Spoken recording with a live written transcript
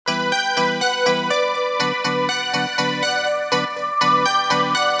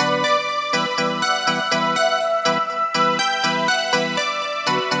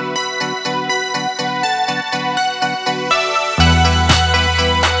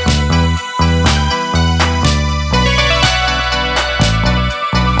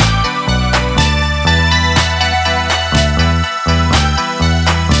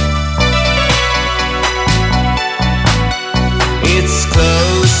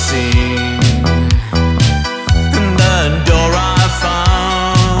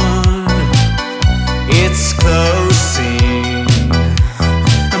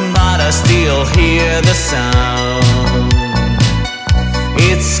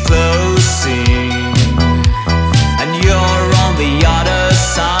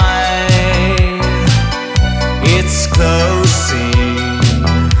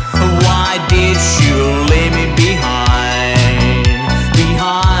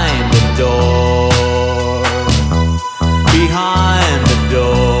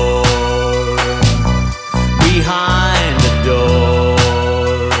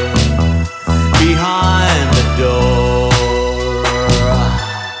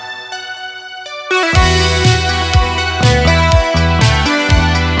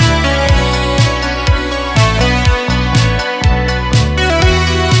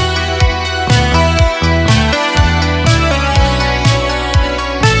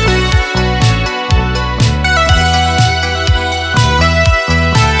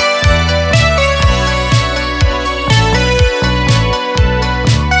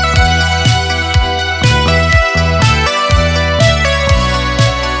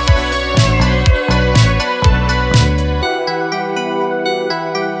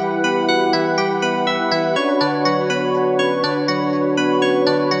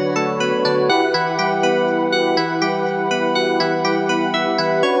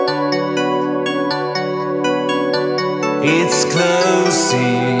It's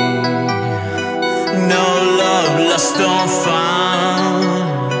closing. No love lost or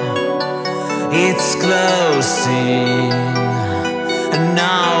found. It's closing. And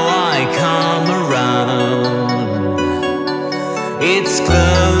now I come around. It's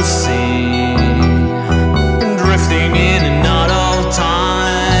closing. Drifting in and out of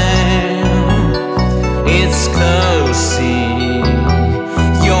time. It's closing.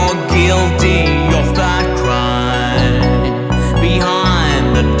 You're guilty of that crime.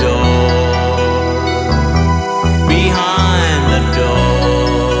 Behind the door. Behind the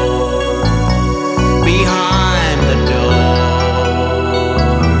door. Behind the door.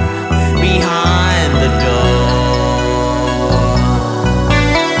 Behind the door.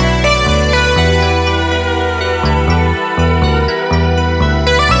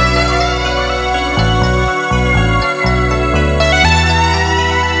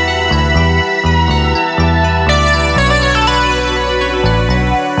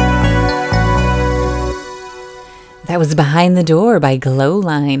 That was Behind the Door by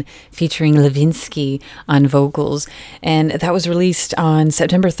Glowline, featuring Levinsky on vocals. And that was released on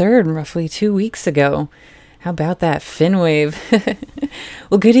September 3rd, roughly 2 weeks ago. How about that, Finwave?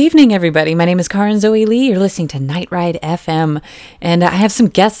 Well, good evening, everybody. My name is Karin Zoe Lee. You're listening to Night Ride FM. And I have some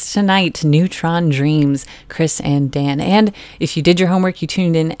guests tonight, Neutron Dreams, Chris and Dan. And if you did your homework, you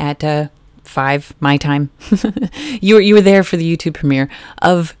tuned in at 5 my time. You were there for the YouTube premiere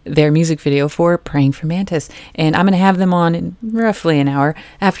of their music video for Praying for Mantis, and I'm going to have them on in roughly an hour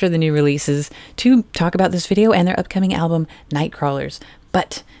after the new releases to talk about this video and their upcoming album Nightcrawlers.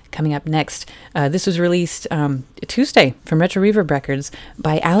 But coming up next, this was released Tuesday from Retro Reverb Records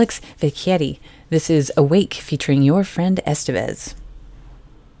by Alex Vecchietti. This is Awake featuring Your Friend Estevez.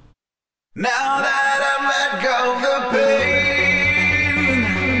 Now that I've let go of the pain,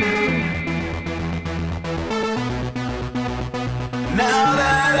 now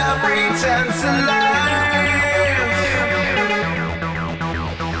that I pretend to live,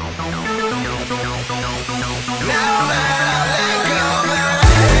 now that I let go of the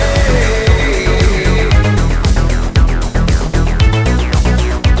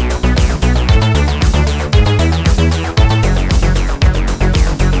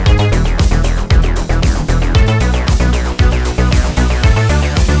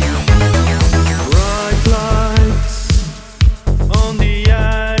bright lights on the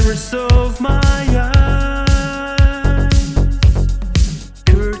iris of my eyes.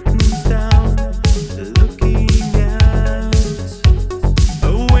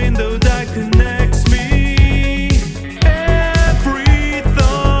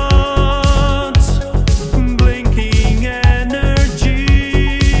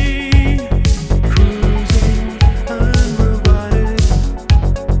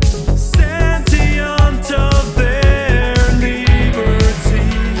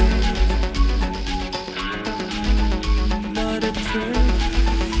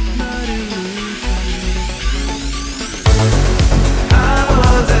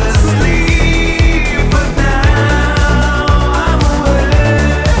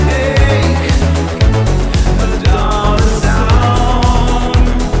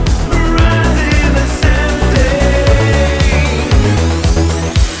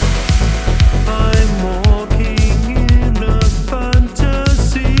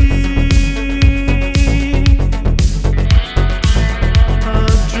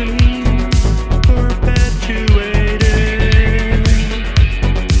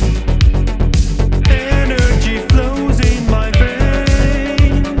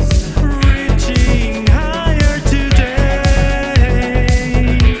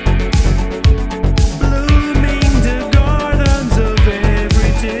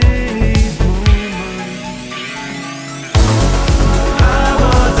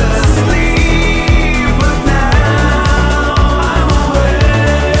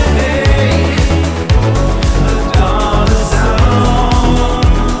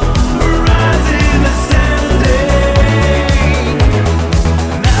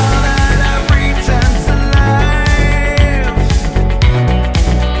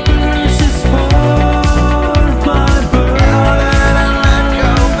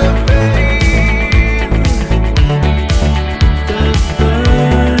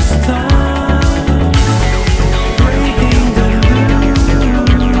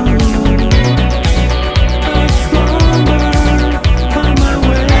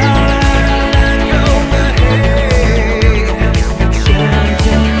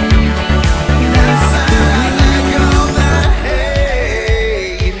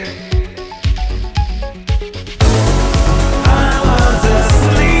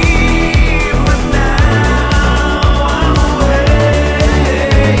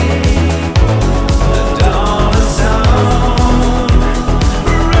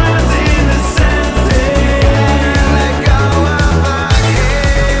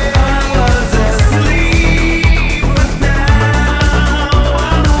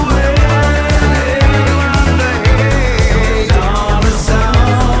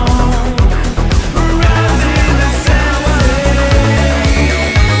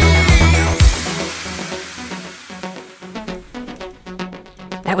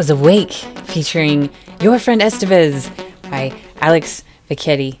 That was Awake, featuring Your Friend Estevez by Alex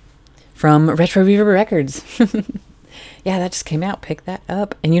Vecchetti from Retro Reverb Records. Yeah, that just came out. Pick that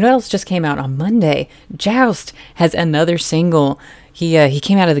up. And you know what else just came out on Monday? Joust has another single. He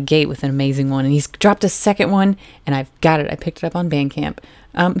came out of the gate with an amazing one, and he's dropped a second one, and I've got it. I picked it up on Bandcamp.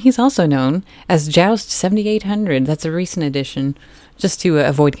 He's also known as Joust 7800. That's a recent addition, just to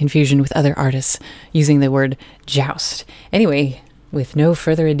avoid confusion with other artists using the word Joust. Anyway, with no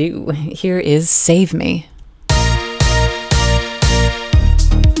further ado, here is Save Me.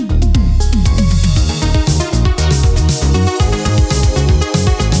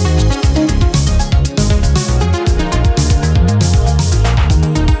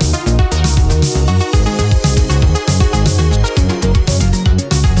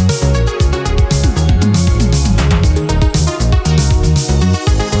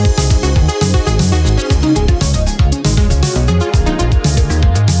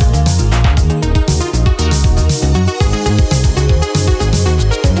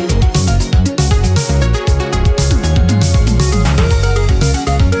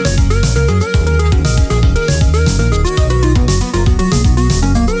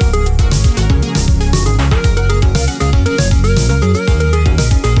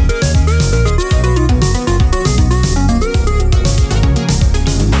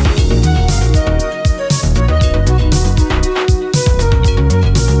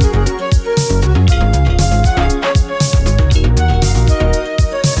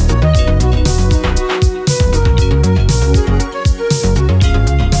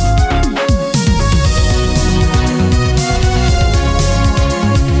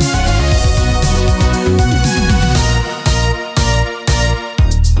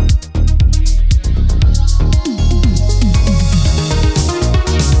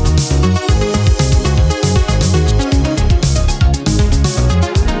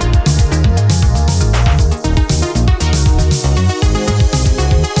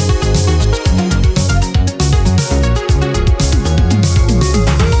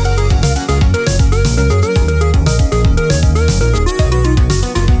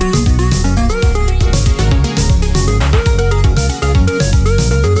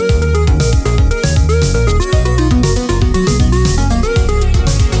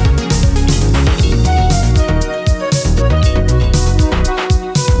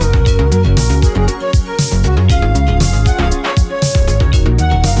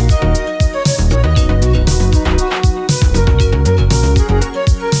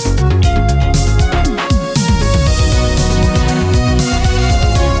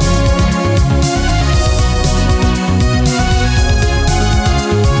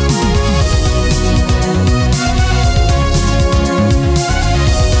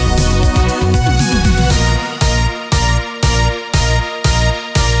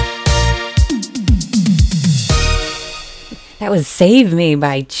 That was Save Me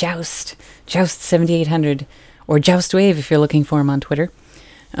by Joust. Joust 7800. Or Joust Wave if you're looking for him on Twitter.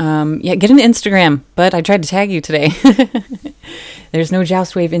 Yeah, get an Instagram. But I tried to tag you today. There's no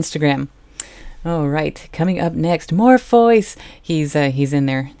Joust Wave Instagram. All right, coming up next, Morpheus. He's in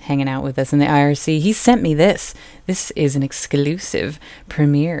there hanging out with us in the IRC. He sent me this. This is an exclusive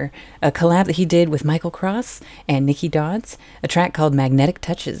premiere, a collab that he did with Michael Cross and Nikki Dodds, a track called Magnetic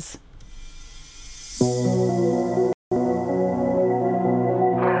Touches.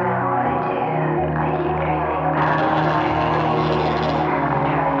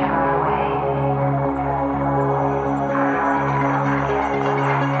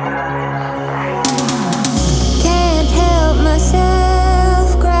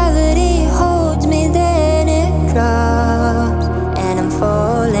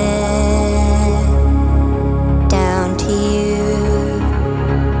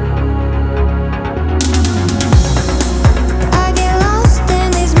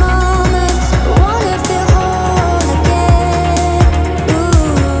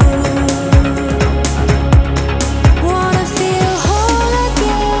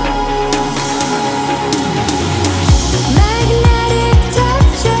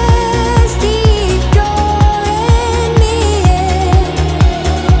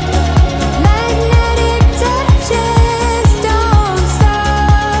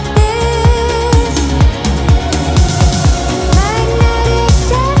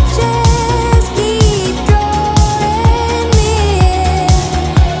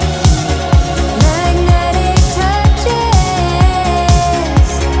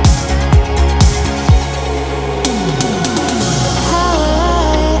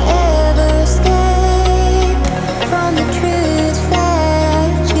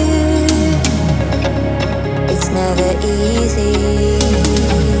 Never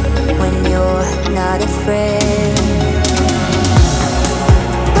easy.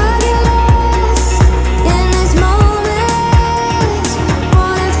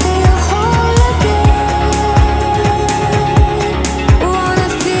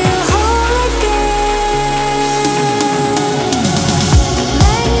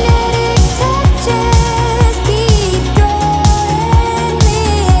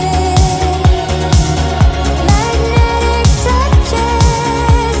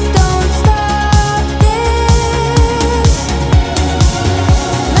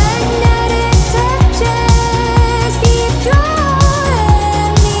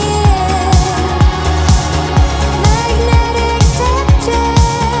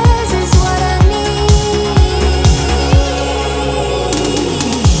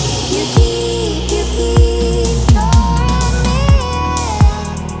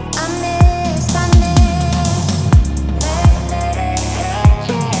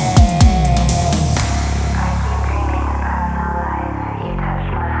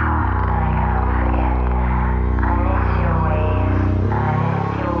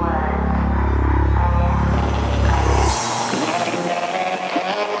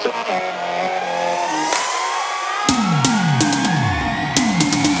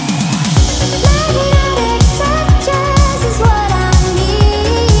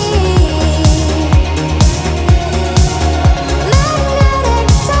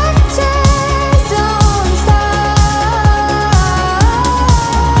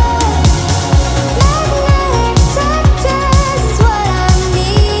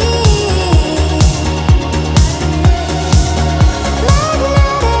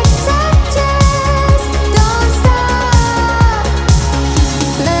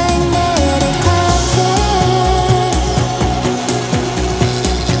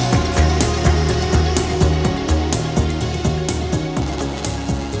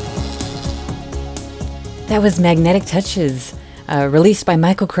 That was Magnetic Touches, released by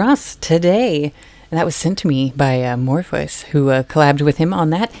Michael Cross today. And that was sent to me by Morpheus, who collabed with him on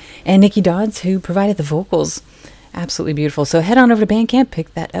that, and Nikki Dodds, who provided the vocals. Absolutely beautiful. So head on over to Bandcamp,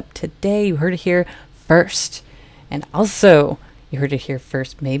 pick that up today. You heard it here first. And also, you heard it here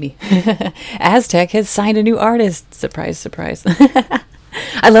first, maybe. Aztec has signed a new artist. Surprise, surprise.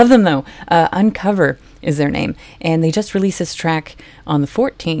 I love them, though. Uncover is their name. And they just released this track on the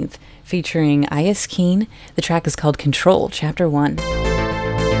 14th, featuring I.S. Keen. The track is called Control, Chapter 1.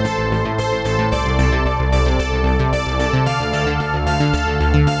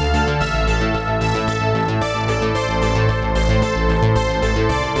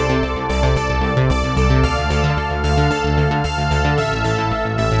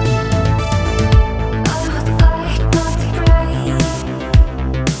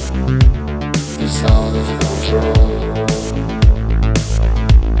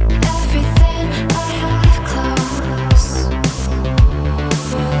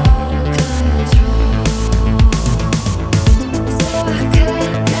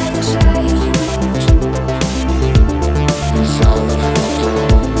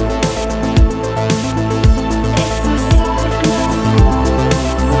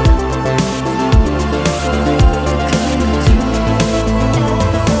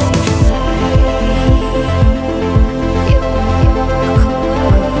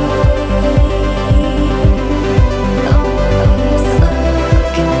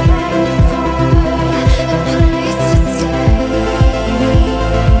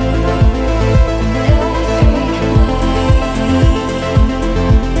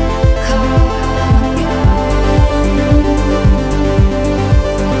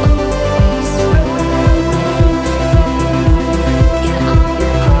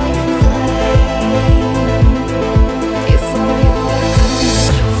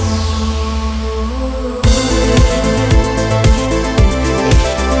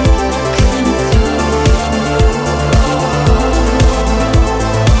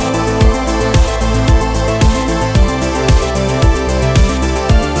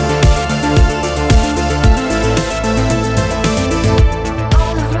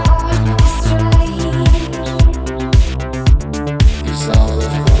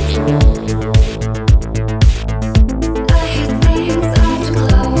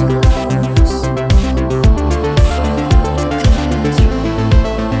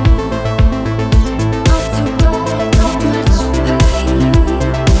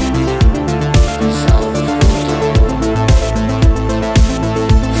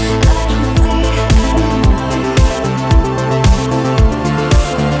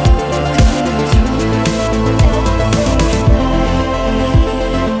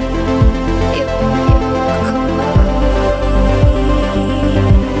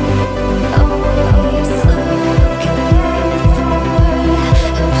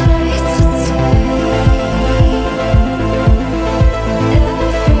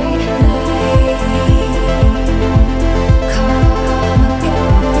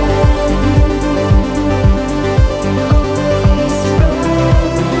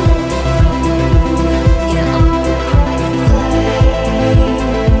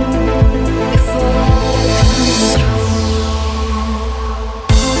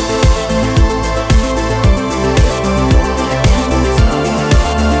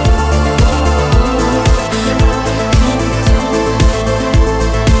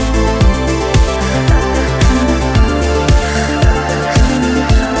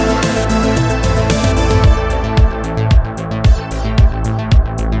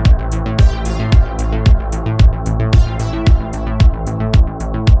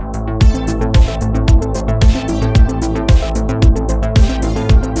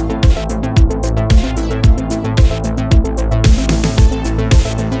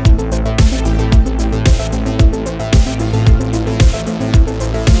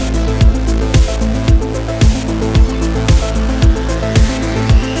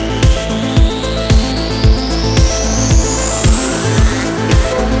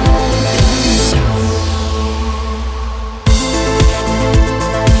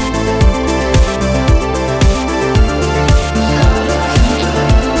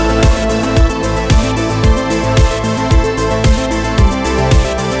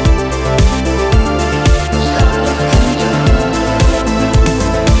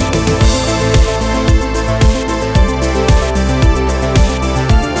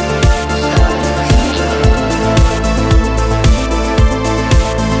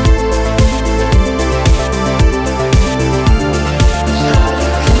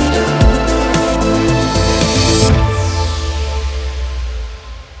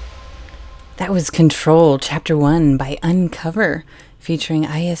 That was Control, Chapter 1 by Uncover, featuring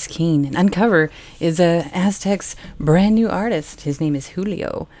I.S. Keen. And Uncover is Aztec's brand new artist. His name is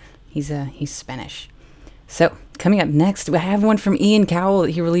Julio. He's Spanish. So, coming up next, I have one from Ian Cowell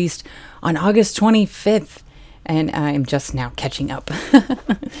that he released on August 25th. And I'm just now catching up.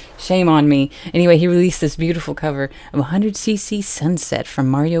 Shame on me. Anyway, he released this beautiful cover of 100cc Sunset from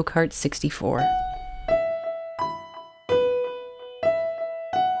Mario Kart 64.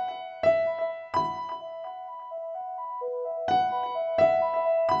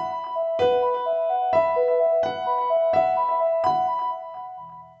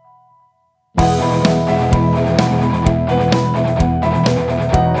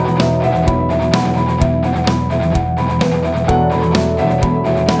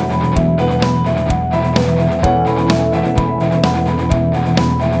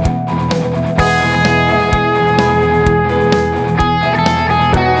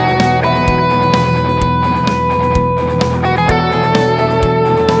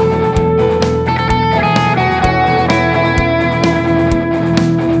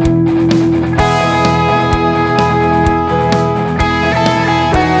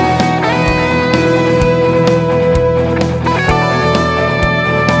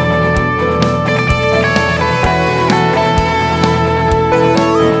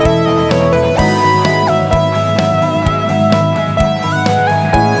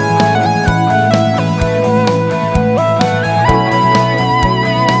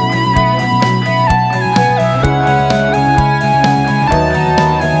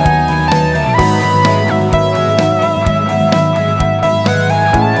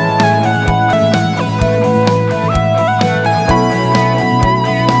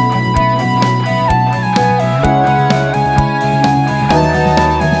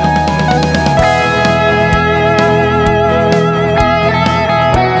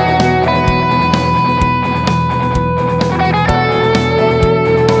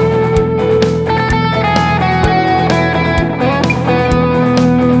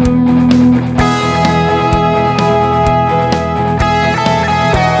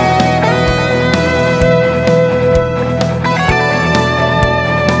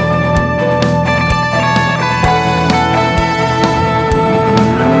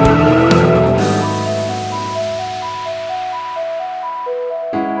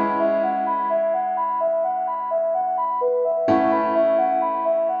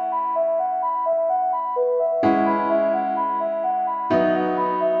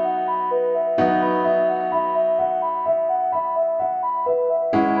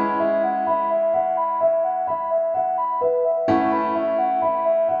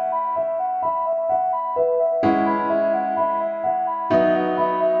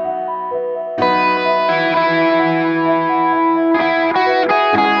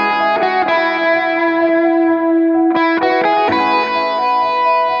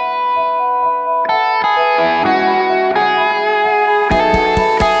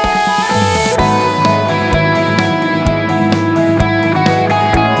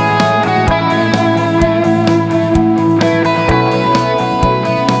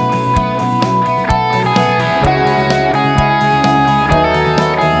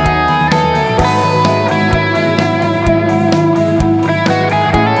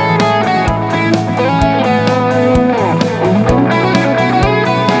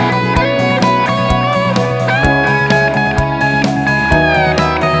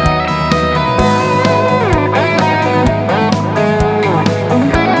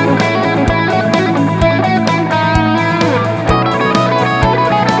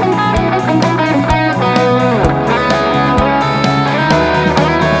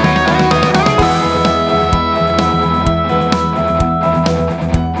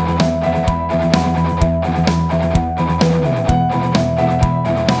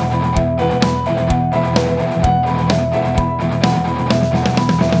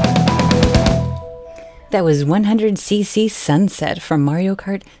 That was 100cc Sunset from Mario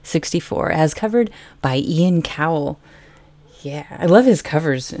Kart 64, as covered by Ian Cowell. Yeah, I love his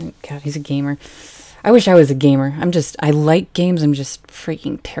covers. God, he's a gamer. I wish I was a gamer. I like games. I'm just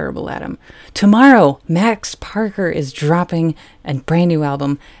freaking terrible at them. Tomorrow, Max Parker is dropping a brand new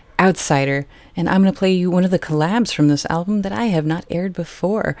album, Outsider, and I'm going to play you one of the collabs from this album that I have not aired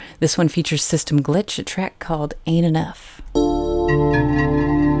before. This one features System Glitch, a track called Ain't Enough.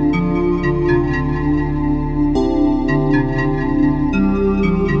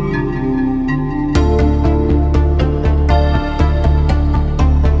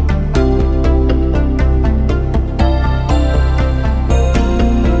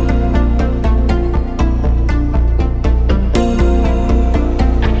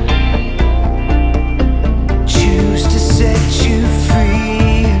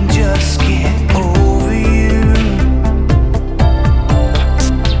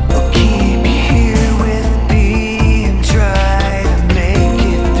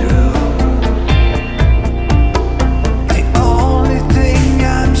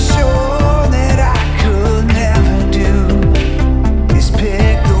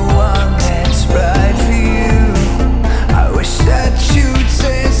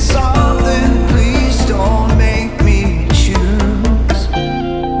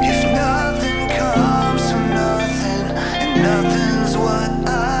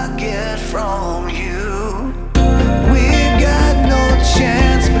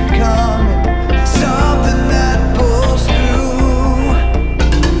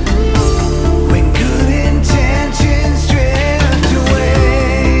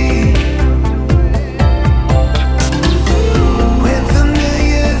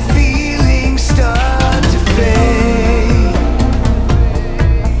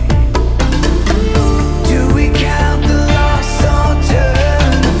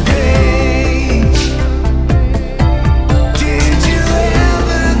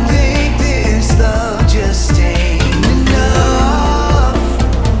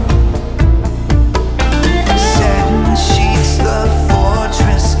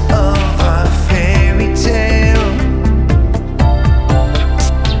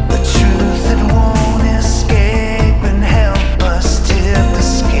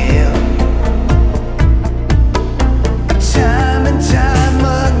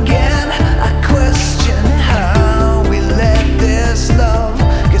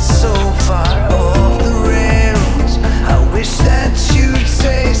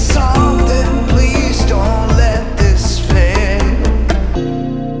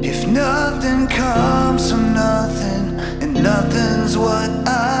 Nothing comes from nothing, and nothing's what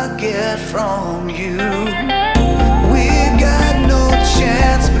I get from you. We got no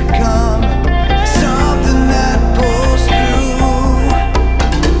chance becoming something that pulls through.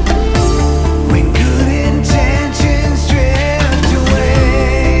 When good intentions drift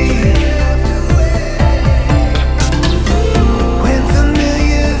away, when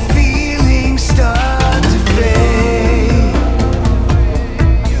familiar feelings start to fade,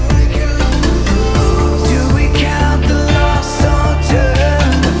 do we count the loss or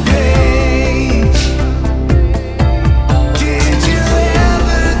turn the page? Did you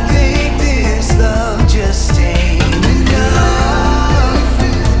ever think this love just ain't enough?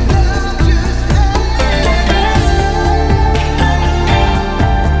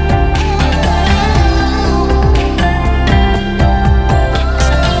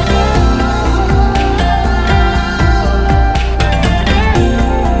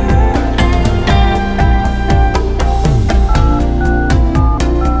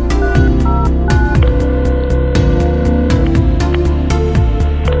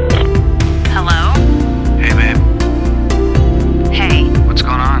 Hello? Hey, babe. Hey, What's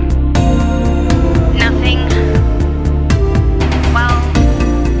going on? nothing. Well,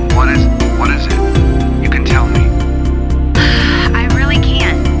 What is it? You can tell me. I really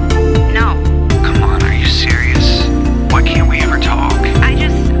can't. No, Come on, are you serious? Why can't we ever talk? I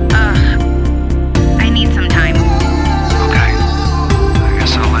just, I need some time. Okay. I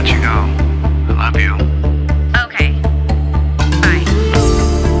guess I'll let you go. I love you. Okay. Bye.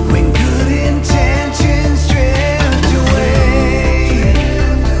 When good intentions drift away,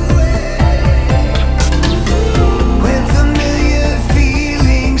 when familiar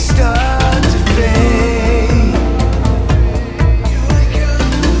feelings start to fade,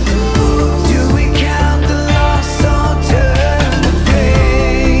 do we count the loss or turn the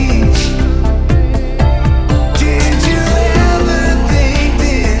page? Did you ever think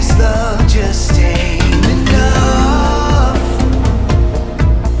this love just ain't enough?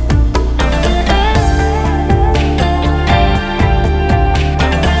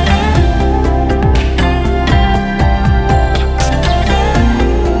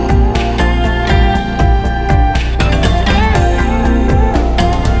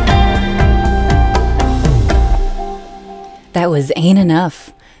 That was Ain't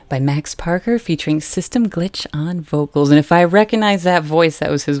Enough by Max Parker featuring System Glitch on vocals. And if I recognize that voice, that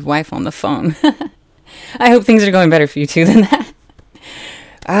was his wife on the phone. I hope things are going better for you two than that.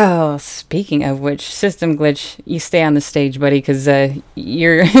 Oh, speaking of which, System Glitch, you stay on the stage, buddy, because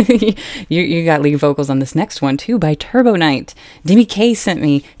you're you got lead vocals on this next one too by Turbo Night. Demi K sent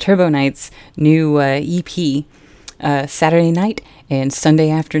me Turbo Night's new EP, Saturday night and Sunday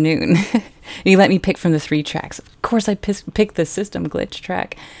afternoon. He let me pick from the 3 tracks. Of course, I picked the System Glitch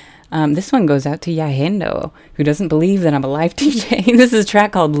track. This one goes out to Yahendo, who doesn't believe that I'm a live DJ. This is a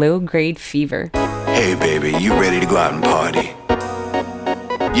track called Low Grade Fever. Hey baby, you ready to go out and party?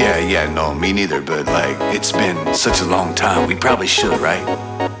 Yeah, no, me neither, but like, it's been such a long time, we probably should, right?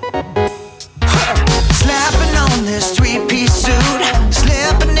 Slapping on this 3-piece suit,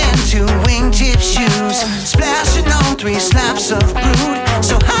 slipping into wingtip shoes, splashing on 3 slaps of brood,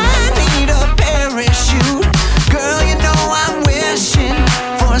 so I need a parachute. Girl, you know I'm wishing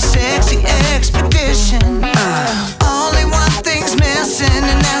for a sexy expedition. Only one thing's missing,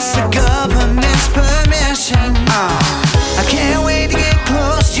 and that's the government's permission. I can't wait to get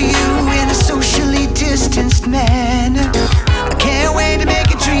close to you in a socially distanced manner. I can't wait to make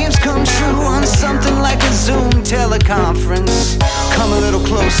your dreams come true on something like a Zoom teleconference. Come a little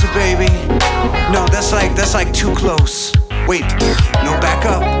closer, baby. No, that's like too close. Wait, no, back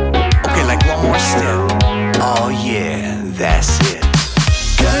up. Okay, like one more step. Oh yeah, that's it.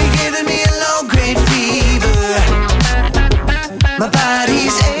 Girl, you're giving me a low-grade fever. My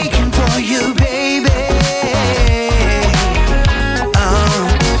body's aching for you, baby.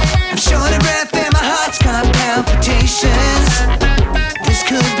 I'm short of breath and my heart's got palpitations. This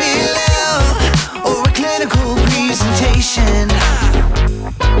could be love or a clinical presentation.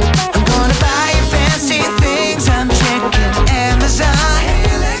 I'm gonna buy you fancy things. I'm checking Amazon.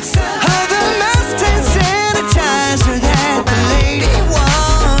 Other must hand sanitizer that the lady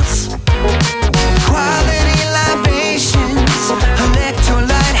wants. Quality libations,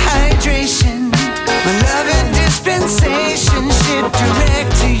 electrolyte hydration. My love and dispensation shipped direct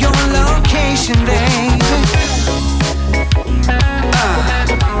to your location, baby.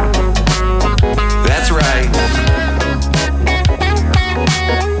 That's right.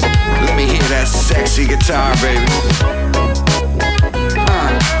 Let me hear that sexy guitar, baby.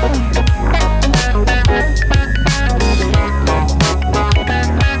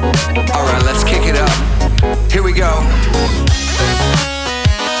 Alright, let's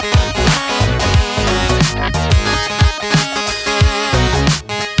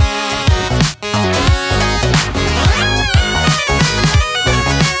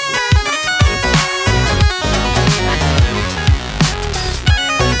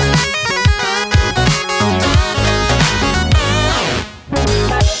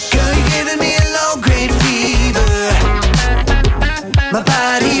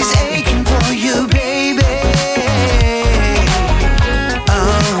body's aching for you, baby.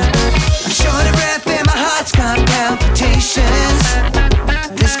 I'm short of breath and my heart's got palpitations.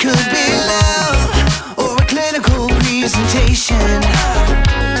 This could be love or a clinical presentation.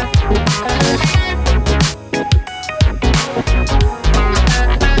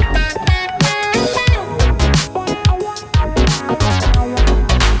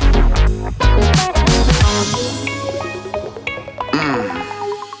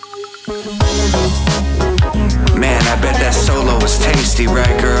 Man, I bet that solo was tasty,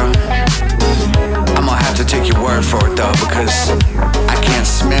 right, girl? I'm gonna have to take your word for it, though, because I can't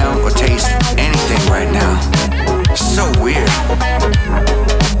smell or taste anything right now. So weird.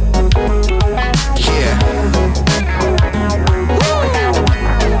 Yeah.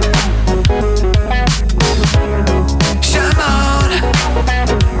 Shimon.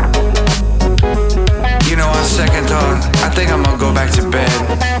 You know, on second thought, I think I'm gonna go back to bed.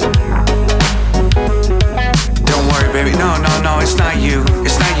 Don't worry, baby. No, it's not you.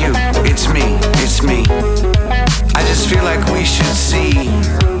 It's not you. It's me. It's me. I just feel like we should see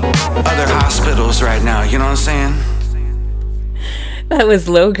other hospitals right now. You know what I'm saying? That was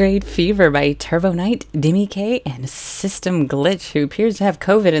Low Grade Fever by Turbo Knight, Demi K, and System Glitch, who appears to have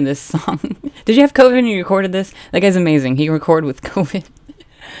COVID in this song. Did you have COVID when you recorded this? That guy's amazing. He can record with COVID.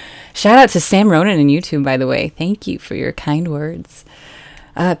 Shout out to Sam Ronan on YouTube, by the way. Thank you for your kind words.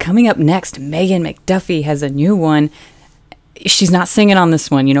 Coming up next, Megan McDuffie has a new one. She's not singing on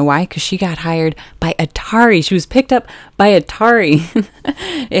this one. You know why? Because she got hired by Atari. She was picked up by Atari.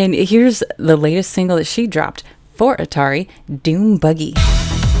 And here's the latest single that she dropped for Atari, Doom Buggy.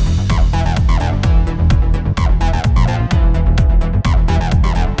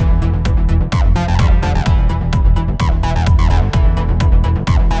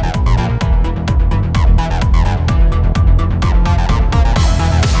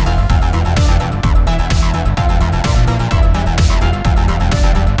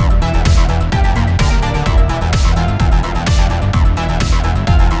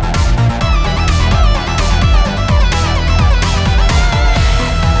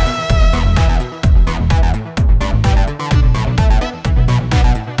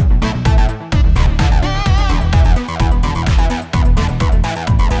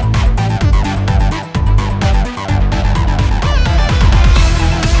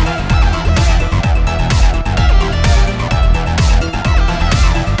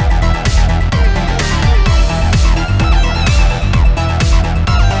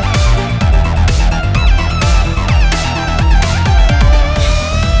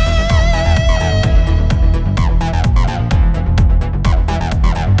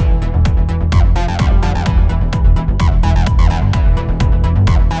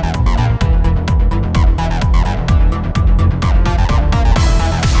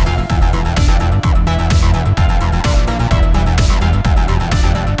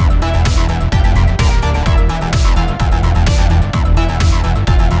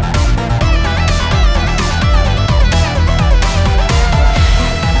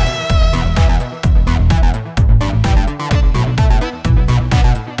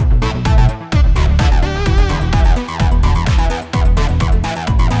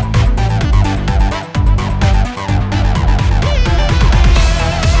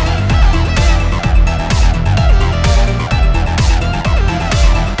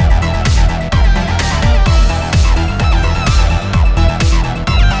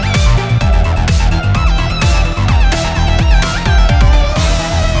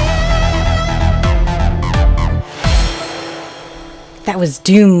 That was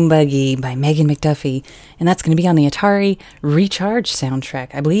Doom Buggy by Megan McDuffie, and that's going to be on the Atari Recharge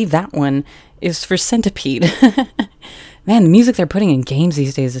soundtrack. I believe that one is for Centipede. Man, the music they're putting in games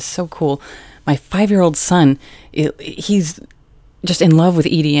these days is so cool. My 5-year-old son, he's just in love with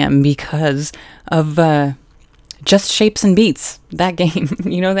EDM because of Just Shapes and Beats, that game.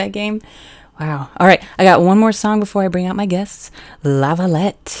 You know that game? Wow. All right, I got one more song before I bring out my guests.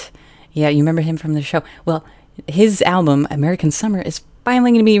 Lavalette. Yeah, you remember him from the show. Well, his album, American Summer, is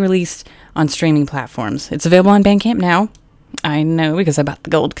finally going to be released on streaming platforms. It's available on Bandcamp now. I know, because I bought the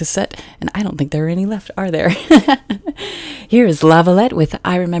gold cassette, and I don't think there are any left, are there? Here is Lavalette with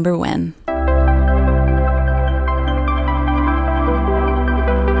I Remember When.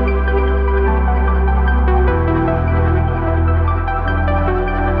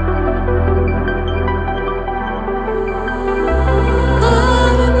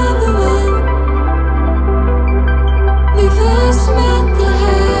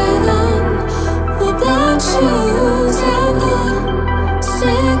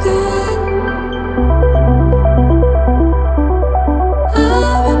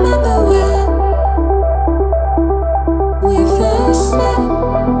 I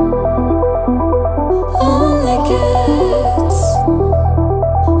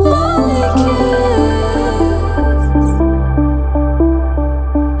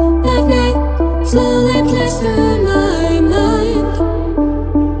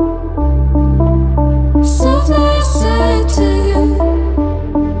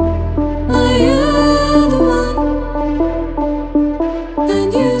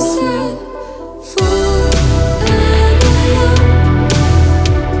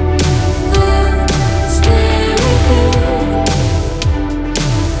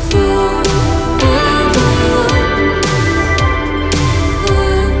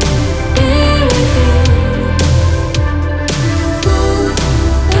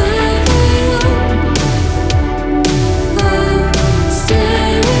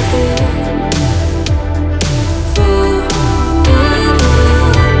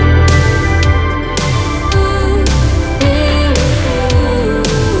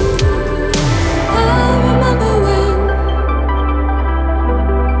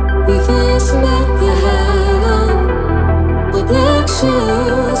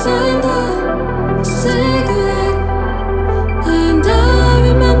shoes and a cigarette. And I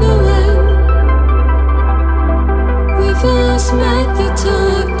remember when we first met, you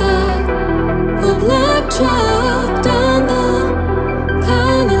took that old black truck down the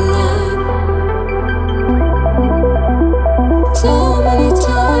county line. So many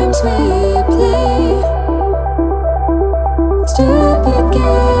times we played stupid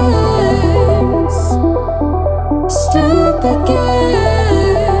games, stupid games.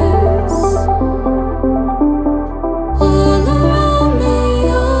 All around me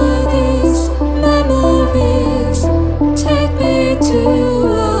are these memories. Take me to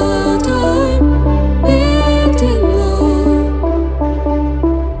a time we didn't know,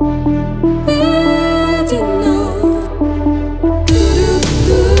 we didn't know.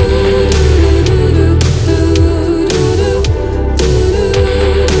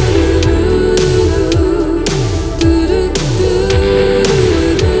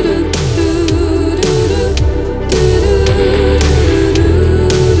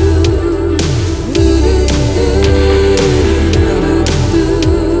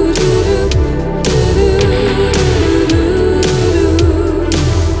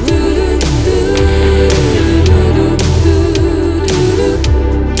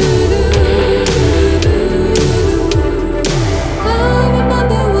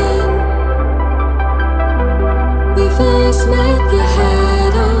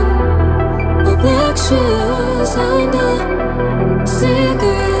 Shoes and a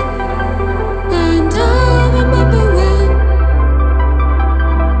cigarette. And I remember when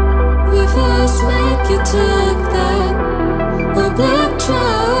we first met, you took that old black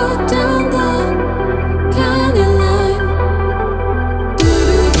truck down the county line.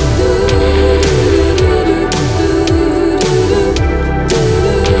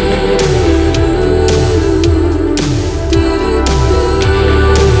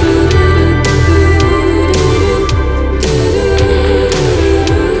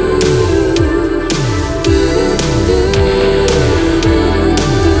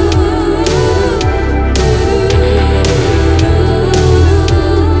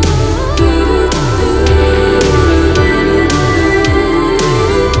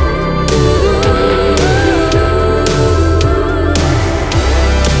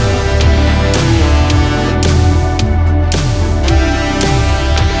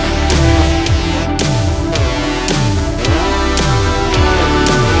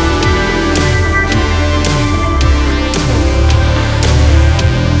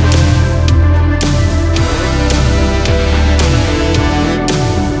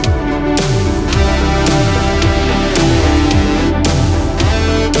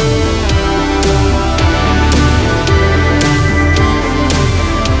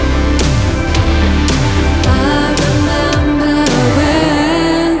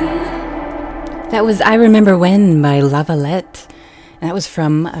 That was I Remember When by Lavalette. And that was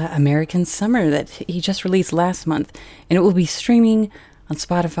from American Summer that he just released last month. And it will be streaming on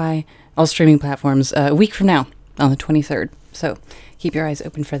Spotify, all streaming platforms, a week from now, on the 23rd. So keep your eyes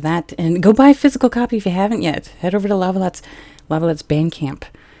open for that. And go buy a physical copy if you haven't yet. Head over to Lavalette's Bandcamp.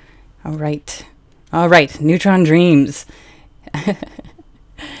 All right, Neutron Dreams.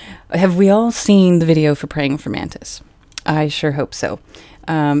 Have we all seen the video for Praying for Mantis? I sure hope so.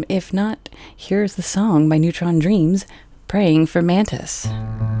 If not, here's the song by Neutron Dreams, Praying for Mantis.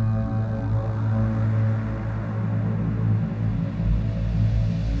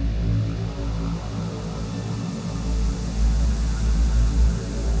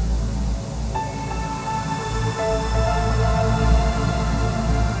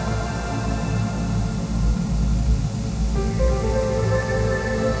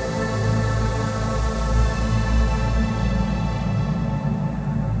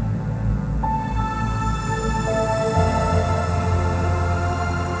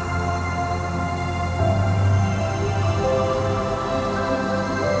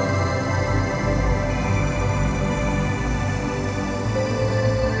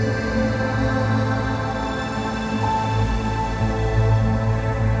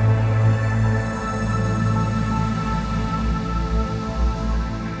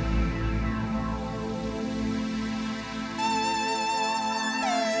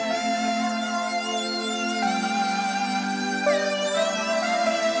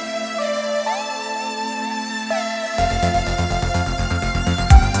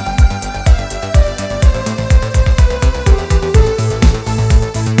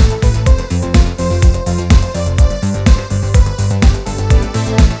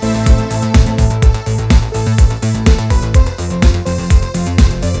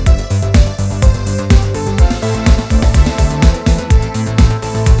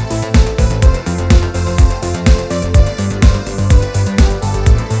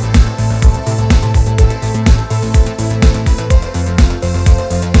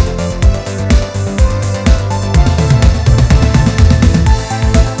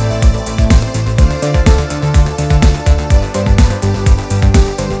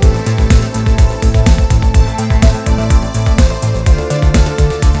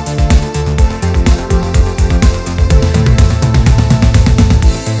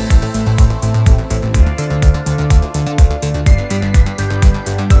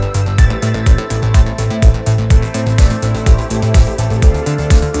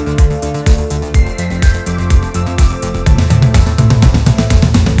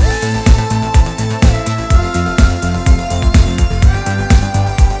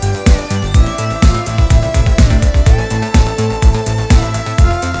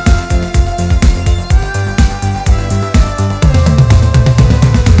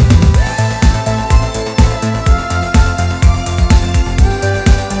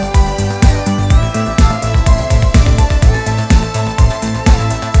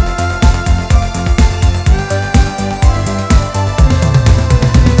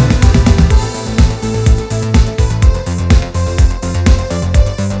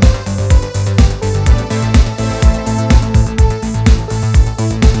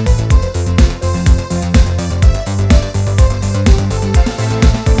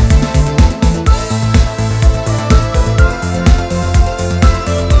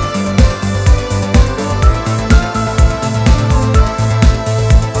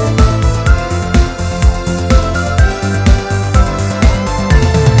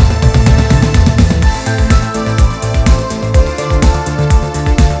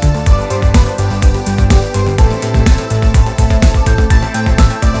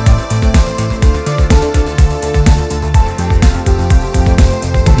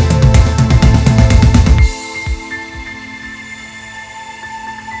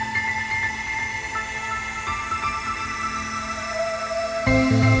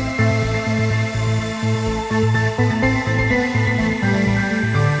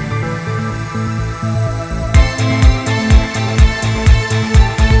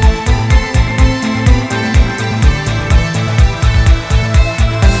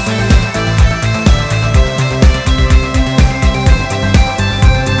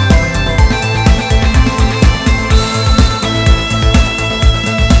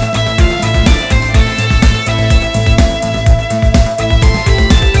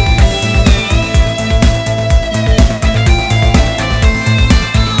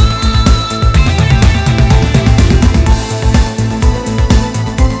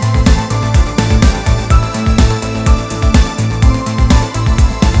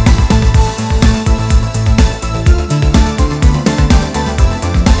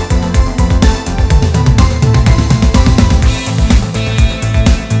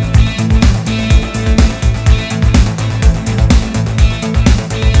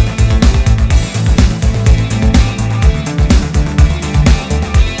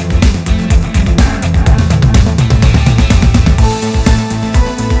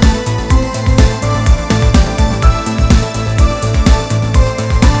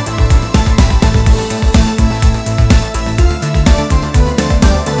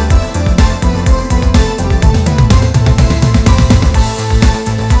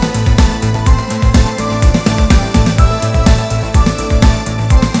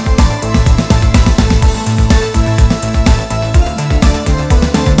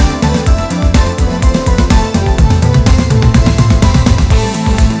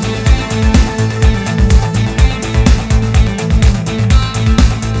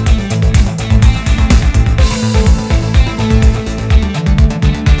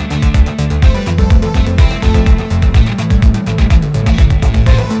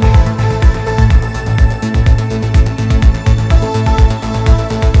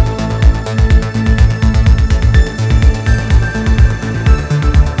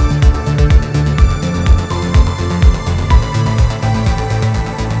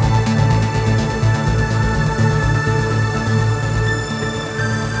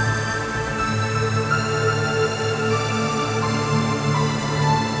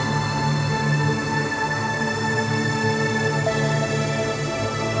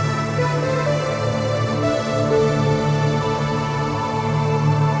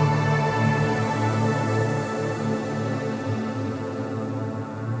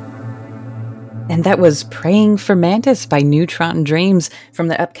 And that was Praying for Mantis by Neutron Dreams from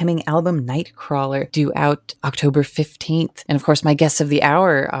the upcoming album Nightcrawler, due out October 15th. And of course, my guests of the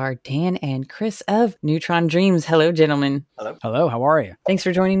hour are Dan and Chris of Neutron Dreams. Hello, gentlemen. Hello. Hello, how are you? Thanks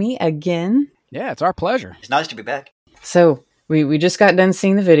for joining me again. Yeah, it's our pleasure. It's nice to be back. So, we just got done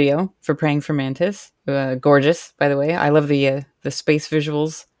seeing the video for Praying for Mantis. Gorgeous, by the way. I love the space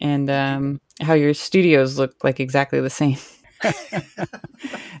visuals and how your studios look like exactly the same.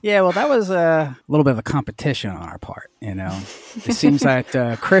 Yeah, well, that was a little bit of a competition on our part, you know. It seems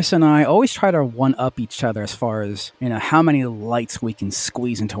that Chris and I always try to one-up each other as far as, you know, how many lights we can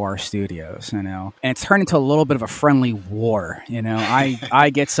squeeze into our studios, you know. And it's turned into a little bit of a friendly war, you know. I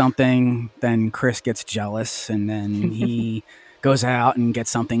get something, then Chris gets jealous, and then he goes out and gets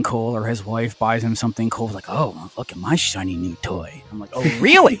something cool, or his wife buys him something cool, like, oh, look at my shiny new toy. I'm like, oh,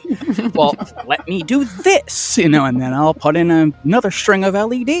 really? Well, let me do this, you know, and then I'll put in another string of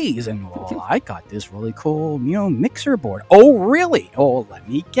LEDs, and, well, I got this really cool, you know, mixer board. Oh, really? Oh, let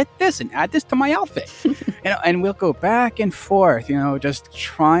me get this and add this to my outfit. You know, and we'll go back and forth, you know, just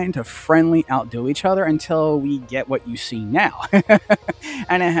trying to friendly outdo each other until we get what you see now.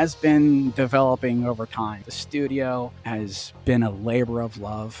 And it has been developing over time. The studio has been a labor of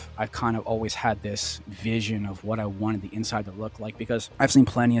love. I've kind of always had this vision of what I wanted the inside to look like, because I've seen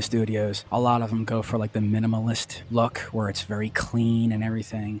plenty of studios. A lot of them go for like the minimalist look where it's very clean and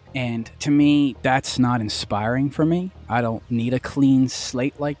everything. And to me, that's not inspiring for me. I don't need a clean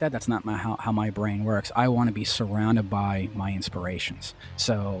slate like that. That's not how my brain works. I want to be surrounded by my inspirations.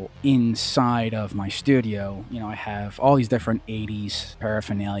 So inside of my studio, you know, I have all these different 80s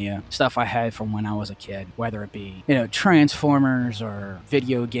paraphernalia, stuff I had from when I was a kid, whether it be, you know, Transformers or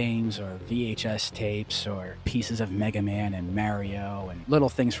video games or VHS tapes or pieces of Mega Man and Mario and little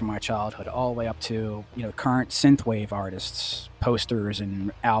things from my childhood, all the way up to, you know, current synthwave artists, posters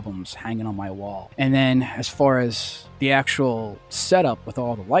and albums hanging on my wall. And then as far as the actual setup with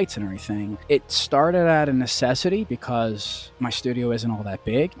all the lights and everything, it started at a necessity because my studio isn't all that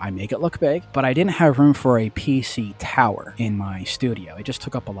big. I make it look big, but I didn't have room for a PC tower in my studio. It just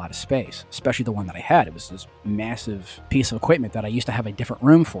took up a lot of space, especially the one that I had. It was this massive piece of equipment that I used to have a different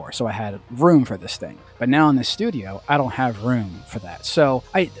room for, so I had room for this thing. But now in the studio, I don't have room for that. So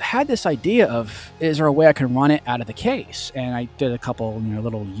I had this idea of, is there a way I can run it out of the case? And I did a couple, you know,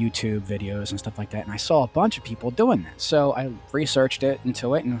 little YouTube videos and stuff like that, and I saw a bunch of people doing that. So I researched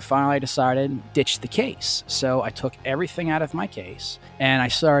into it and finally decided ditch the case. So I took everything out of my case and I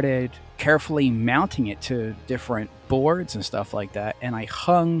started carefully mounting it to different boards and stuff like that, and I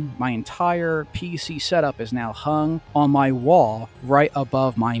hung my entire PC setup is now hung on my wall right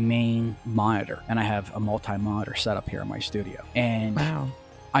above my main monitor, and I have a multi-monitor setup here in my studio. And Wow.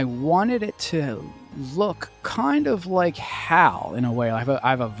 I wanted it to look kind of like HAL in a way. I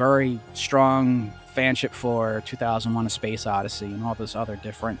have a very strong fanship for 2001: A Space Odyssey and all those other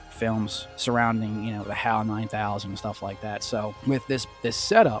different films surrounding, you know, the HAL 9000 and stuff like that. So with this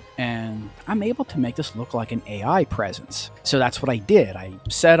setup, and I'm able to make this look like an AI presence. So that's what I did. I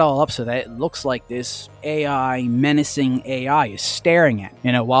set it all up so that it looks like this AI, menacing AI is staring at me,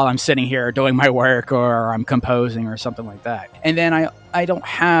 you know, while I'm sitting here doing my work or I'm composing or something like that. And then I don't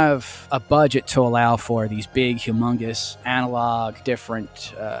have a budget to allow for these big, humongous, analog,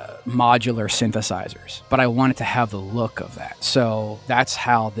 different modular synthesizers, but I wanted to have the look of that. So that's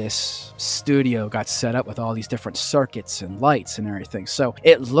how this studio got set up with all these different circuits and lights and everything. So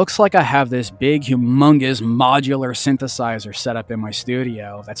it looks like I have this big, humongous, modular synthesizer set up in my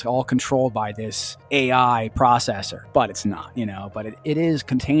studio that's all controlled by this AI processor, but it's not, you know, but it is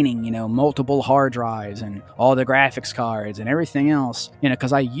containing, you know, multiple hard drives and all the graphics cards and everything else, you know,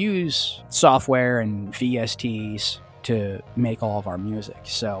 because I use software and VSTs to make all of our music.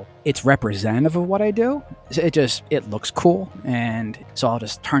 So it's representative of what I do. It looks cool. And so I'll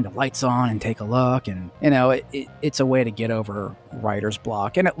just turn the lights on and take a look. And, you know, it's a way to get over writer's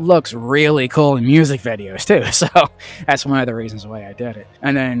block. And it looks really cool in music videos too. So that's one of the reasons why I did it.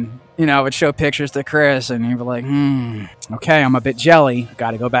 And then, you know, I would show pictures to Chris and he'd be like, okay, I'm a bit jelly.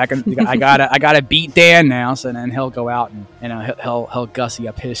 Gotta go back and I gotta beat Dan now. So then he'll go out and, you know, he'll gussy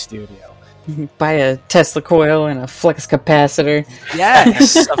up his studio. Buy a Tesla coil and a flex capacitor.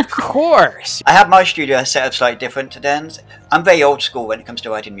 Yes, of course. I have my studio set up slightly different to Dan's. I'm very old school when it comes to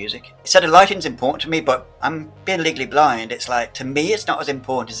writing music. So the lighting's important to me, but I'm being legally blind. It's like, to me, it's not as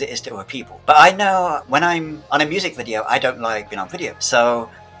important as it is to other people. But I know when I'm on a music video, I don't like being on video. So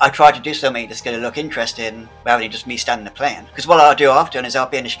I try to do something that's going to look interesting rather than just me standing there playing. Because what I'll do often is I'll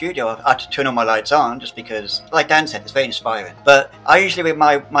be in the studio, I'll turn all my lights on just because, like Dan said, it's very inspiring. But I usually, with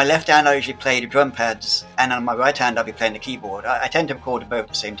my left hand, I usually play the drum pads, and on my right hand, I'll be playing the keyboard. I tend to record both at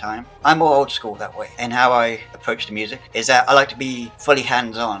the same time. I'm more old school that way. And how I approach the music is that I like to be fully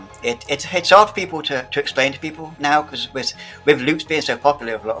hands-on. It's hard for people to explain to people now, because with loops being so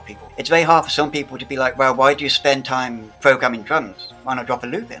popular with a lot of people, it's very hard for some people to be like, well, why do you spend time programming drums? Why not drop a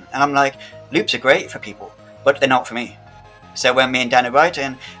loop in? And I'm like, loops are great for people, but they're not for me. So when me and Dan are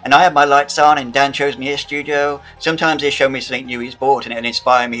writing, and I have my lights on, and Dan shows me his studio, sometimes he'll show me something new he's bought, and it'll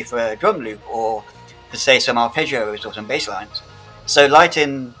inspire me for a drum loop, or for, say, some arpeggios or some bass lines. So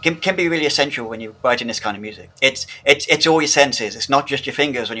lighting can be really essential when you're writing this kind of music. It's all your senses. It's not just your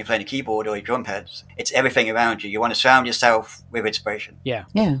fingers when you're playing a keyboard or your drum pads. It's everything around you. You want to surround yourself with inspiration. Yeah.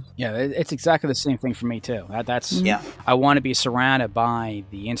 Yeah. Yeah, it's exactly the same thing for me too. That's Yeah. I want to be surrounded by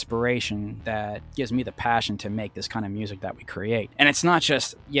the inspiration that gives me the passion to make this kind of music that we create. And it's not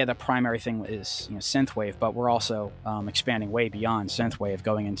just the primary thing is synthwave, but we're also expanding way beyond synthwave,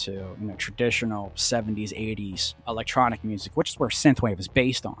 going into traditional 70s, 80s electronic music, which is where synthwave is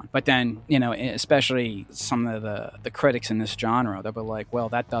based on. But then especially some of the critics in this genre, they'll be like, well,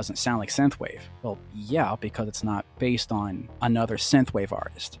 that doesn't sound like synthwave. Well, yeah, because it's not based on another synthwave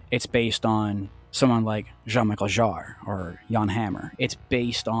artist. It's based on someone like Jean-Michel Jarre or Jan Hammer. It's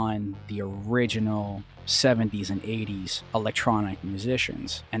based on the original 70s and 80s electronic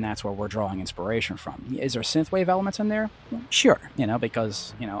musicians, and that's where we're drawing inspiration from. Is there synthwave elements in there? Well, sure,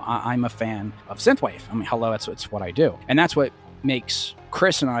 because I'm a fan of synthwave. I mean, hello, it's what I do, and that's what makes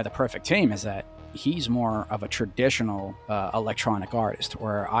Chris and I the perfect team, is that he's more of a traditional electronic artist,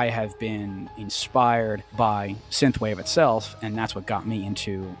 where I have been inspired by synthwave itself, and that's what got me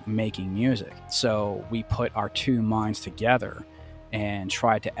into making music. So we put our two minds together and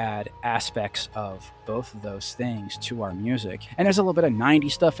tried to add aspects of both of those things to our music. And there's a little bit of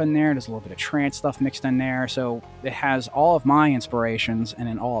 90s stuff in there, there's a little bit of trance stuff mixed in there, so it has all of my inspirations and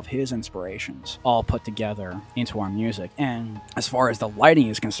then all of his inspirations all put together into our music. And as far as the lighting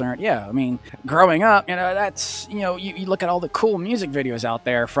is concerned, I mean, growing up, that's, you look at all the cool music videos out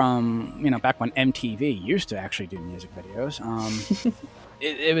there from, back when MTV used to actually do music videos.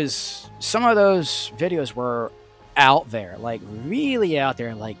 It was, some of those videos were out there, like really out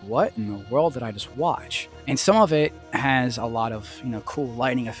there, like what in the world did I just watch? And some of it has a lot of cool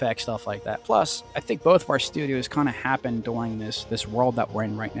lighting effects, stuff like that. Plus, I think both of our studios kind of happened during this world that we're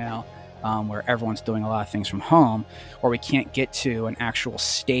in right now, where everyone's doing a lot of things from home, where we can't get to an actual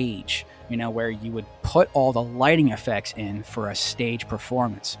stage, where you would put all the lighting effects in for a stage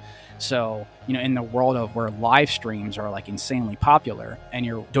performance. So, in the world of where live streams are like insanely popular and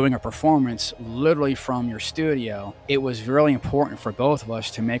you're doing a performance literally from your studio, it was really important for both of us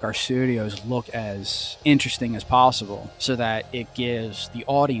to make our studios look as interesting as possible, so that it gives the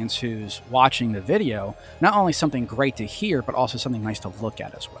audience who's watching the video not only something great to hear, but also something nice to look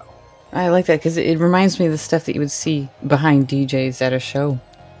at as well. I like that because it reminds me of the stuff that you would see behind DJs at a show.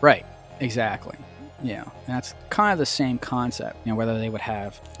 Right, exactly. Yeah, and that's kind of the same concept, whether they would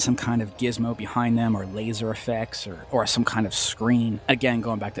have some kind of gizmo behind them or laser effects or some kind of screen. Again,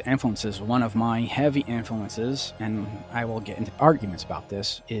 going back to influences, one of my heavy influences, and I will get into arguments about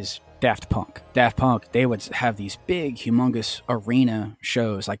this, is Daft Punk. Daft Punk, they would have these big, humongous arena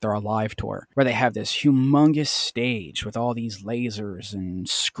shows, like their Alive tour, where they have this humongous stage with all these lasers and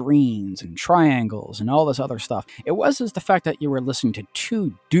screens and triangles and all this other stuff. It wasn't the fact that you were listening to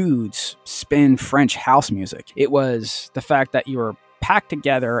two dudes spin French house music. It was the fact that you were packed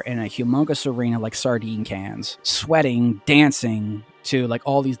together in a humongous arena like sardine cans, sweating, dancing, to like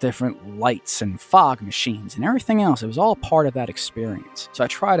all these different lights and fog machines and everything else. It was all part of that experience. So I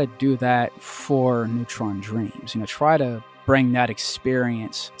try to do that for Neutron Dreams, try to bring that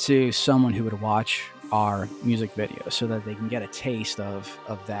experience to someone who would watch our music videos so that they can get a taste of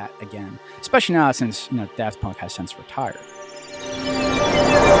that again, especially now since Daft Punk has since retired.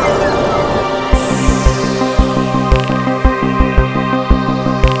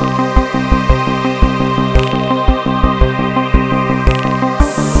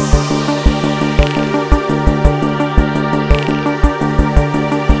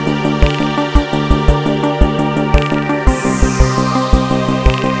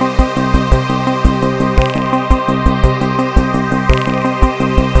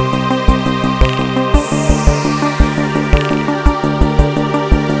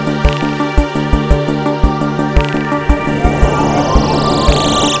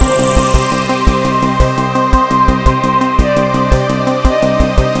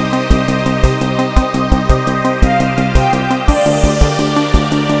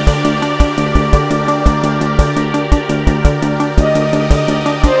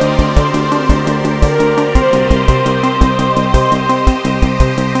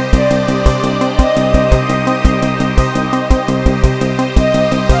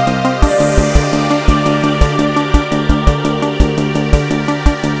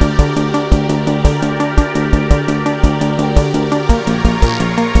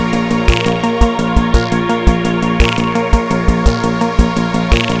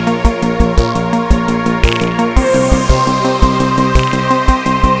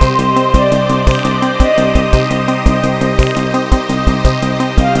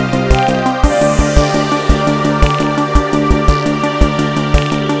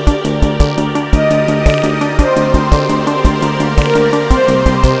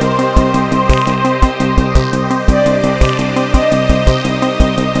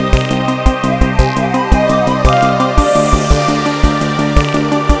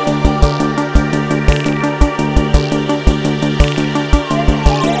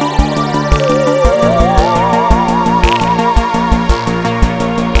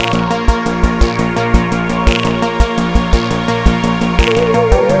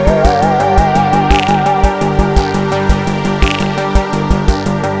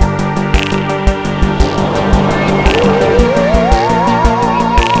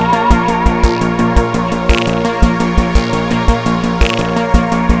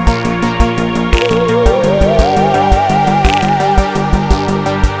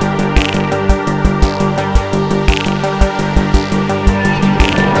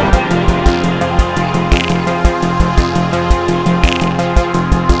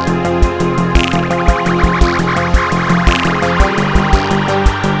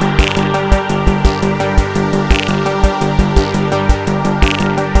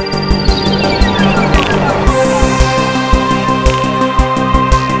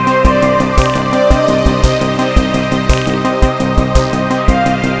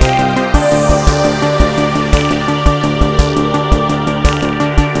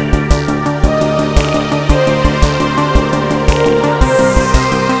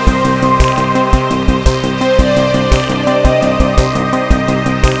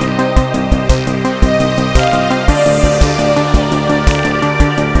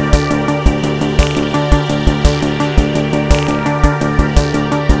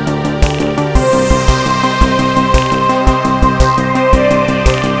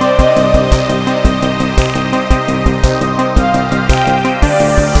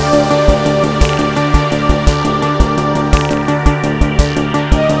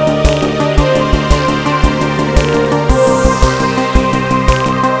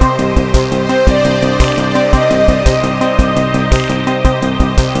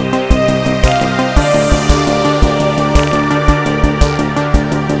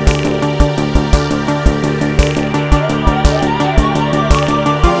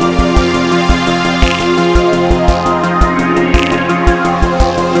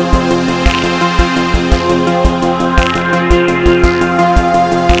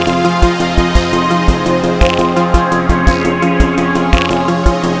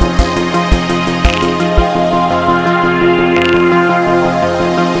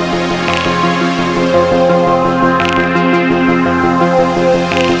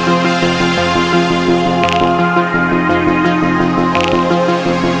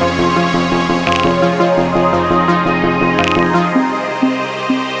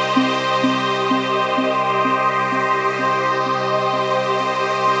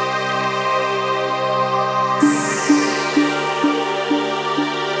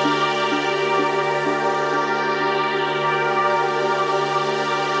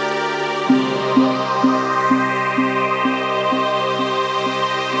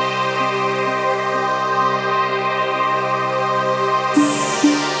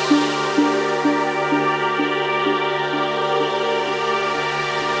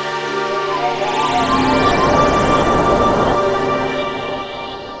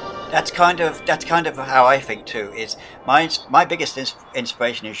 That's kind of how I think too. Is my biggest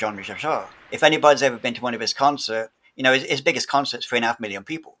inspiration is Jean Michel. If anybody's ever been to one of his concerts, his biggest concert's 3.5 million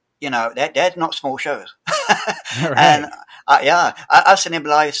people. They're not small shows. Right. And I've seen him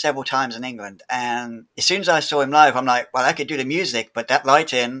live several times in England. And as soon as I saw him live, I'm like, well, I could do the music, but that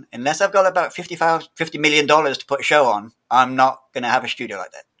lighting, unless I've got about $50 million to put a show on, I'm not going to have a studio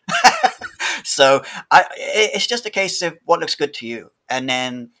like that. So it's just a case of what looks good to you. And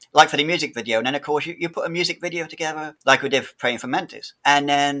then, like for the music video, and then of course you put a music video together, like we did for Praying for Mantis. And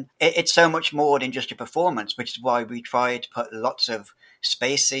then it's so much more than just your performance, which is why we tried to put lots of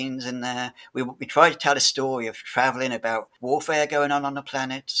space scenes in there. We tried to tell a story of traveling, about warfare going on the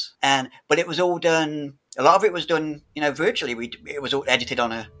planets, but it was all done. A lot of it was done, virtually. It was all edited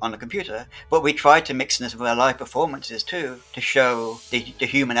on a computer, but we tried to mix this with our live performances too, to show the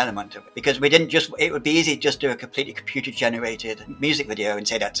human element of it. Because we didn't just, it would be easy to just do a completely computer generated music video and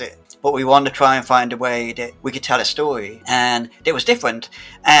say that's it. But we wanted to try and find a way that we could tell a story, and it was different.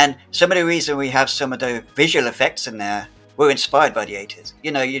 And some of the reason we have some of the visual effects in there were inspired by the 80s.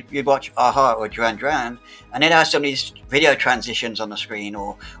 You'd watch Aha or Duran Duran, and then have some of these video transitions on the screen,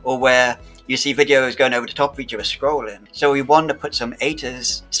 or where you see videos going over the top of each other scrolling. So we wanted to put some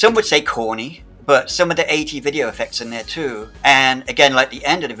 80s, some would say corny, but some of the 80 video effects in there too. And again, like the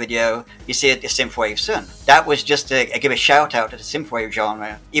end of the video, you see the synthwave sun. That was just to give a shout out to the synthwave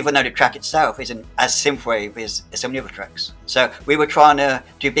genre, even though the track itself isn't as synthwave as some of the other tracks. So we were trying to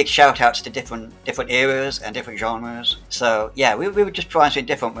do big shout outs to different eras and different genres. So yeah, we were just trying something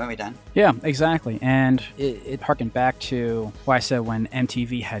different, weren't we, Dan? Yeah, exactly. And it harkened back to what I said when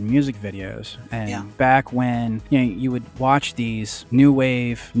MTV had music videos. And back when you would watch these new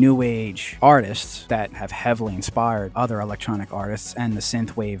wave, new age artists that have heavily inspired other electronic artists and the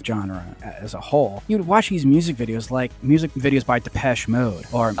synthwave genre as a whole. You'd watch these music videos like music videos by Depeche Mode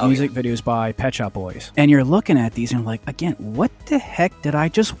or music videos by Pet Shop Boys. And you're looking at these and you're like, again, what the heck did I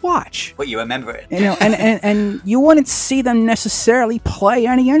just watch? Well, you remember it. And you wouldn't see them necessarily play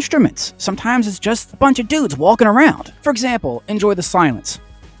any instruments. Sometimes it's just a bunch of dudes walking around. For example, Enjoy the Silence.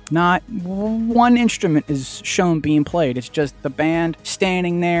 Not one instrument is shown being played. It's just the band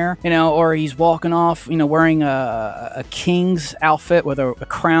standing there, or he's walking off, wearing a king's outfit with a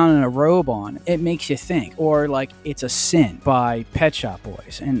crown and a robe on. It makes you think. Or like It's a Sin by Pet Shop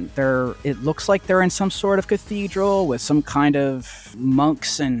Boys. And it looks like they're in some sort of cathedral with some kind of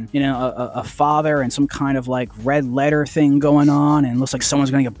monks and, a father and some kind of like red letter thing going on. And it looks like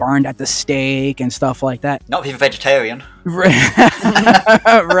someone's going to get burned at the stake and stuff like that. Not if you're vegetarian.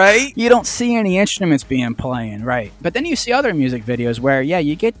 Right? You don't see any instruments being playing, right? But then you see other music videos where,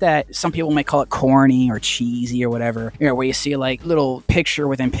 you get that. Some people may call it corny or cheesy or whatever, where you see like little picture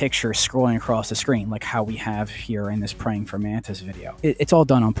within picture scrolling across the screen, like how we have here in this Praying for Mantis video. It's all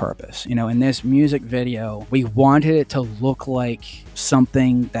done on purpose. In this music video, we wanted it to look like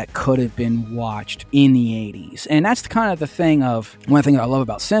something that could have been watched in the 80s. And that's kind of the thing of one thing I love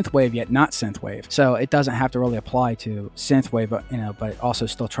about synthwave, yet not synthwave. So it doesn't have to really apply to synthwave, but also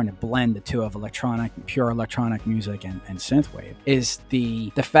still trying to blend the two of pure electronic music and synthwave, is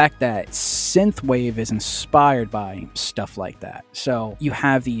the fact that synthwave is inspired by stuff like that. So you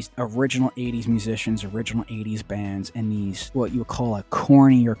have these original 80s musicians, original 80s bands, and these, what you would call a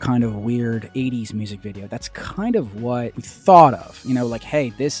corny or kind of weird 80s music video. That's kind of what we thought of, like,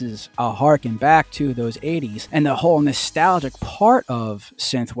 hey, this is a harken back to those 80s. And the whole nostalgic part of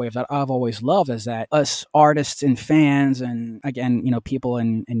synthwave that I've always loved is that us artists and fans, and again, people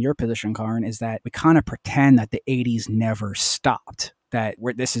in your position, Karin, is that we kind of pretend that the 80s never stopped, that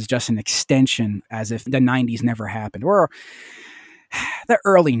this is just an extension, as if the 90s never happened, or the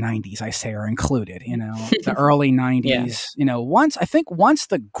early 90s, I say, are included, the early 90s, once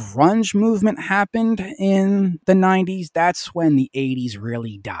the grunge movement happened in the 90s, that's when the 80s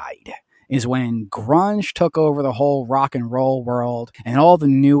really died. Is when grunge took over the whole rock and roll world, and all the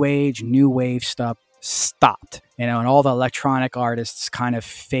new age, new wave stuff stopped. And all the electronic artists kind of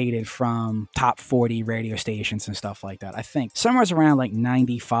faded from top 40 radio stations and stuff like that. I think somewhere around like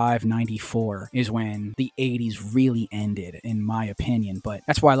 95, 94 is when the 80s really ended, in my opinion. But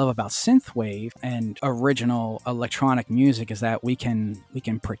that's what I love about synthwave and original electronic music, is that we can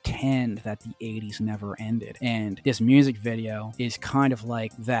pretend that the 80s never ended. And this music video is kind of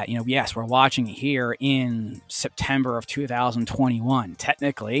like that. Yes, we're watching it here in September of 2021.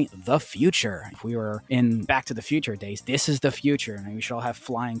 Technically, the future. If we were in Back to the Future days, this is the future, and we should all have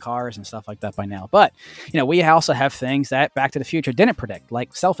flying cars and stuff like that by now. But we also have things that Back to the Future didn't predict,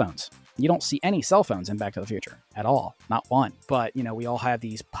 like cell phones. You don't see any cell phones in Back to the Future. at all, not one. But, we all have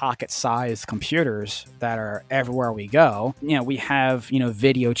these pocket-sized computers that are everywhere we go. We have,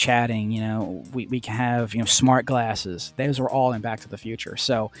 video chatting, we can have, smart glasses. Those were all in Back to the Future.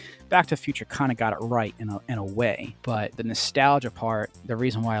 So Back to the Future kind of got it right in a way. But the nostalgia part, the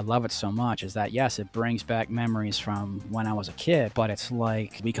reason why I love it so much is that, yes, it brings back memories from when I was a kid, but it's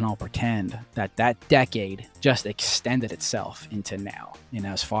like we can all pretend that decade just extended itself into now,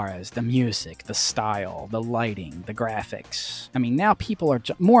 as far as the music, the style, the lighting, the graphics. I mean, now people are,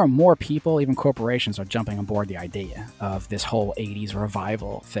 more and more people, even corporations, are jumping on board the idea of this whole 80s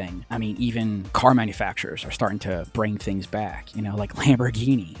revival thing. I mean, even car manufacturers are starting to bring things back, like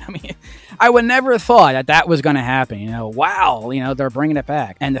Lamborghini. I mean, I would never have thought that was going to happen, wow, they're bringing it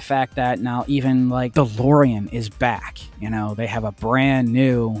back. And the fact that now even like DeLorean is back, they have a brand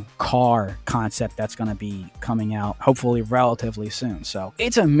new car concept that's going to be coming out hopefully relatively soon. So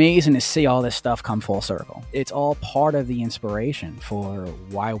it's amazing to see all this stuff come full circle. It's all part of the inspiration for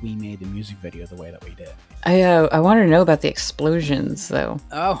why we made the music video the way that we did. I wanted to know about the explosions, though.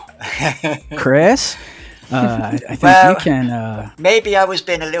 Oh, Chris? I think you can. Maybe I was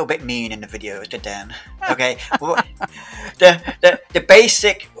being a little bit mean in the videos to Dan. Okay, the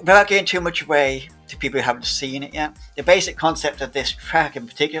basic, without getting too much away to people who haven't seen it yet, the basic concept of this track in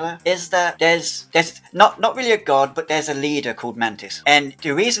particular is that there's not really a god, but there's a leader called Mantis. And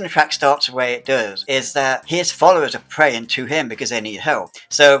the reason the track starts the way it does is that his followers are praying to him because they need help.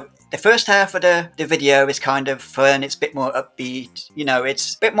 So the first half of the video is kind of fun, it's a bit more upbeat,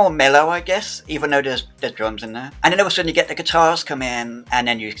 it's a bit more mellow, I guess, even though there's drums in there. And then all of a sudden you get the guitars come in, and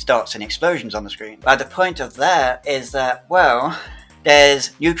then you start seeing explosions on the screen. But the point of that is that, well,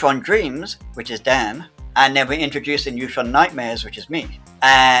 there's Neutron Dreams, which is Dan, and then we're introducing Neutron Nightmares, which is me.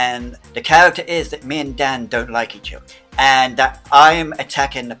 And the character is that me and Dan don't like each other, and that I'm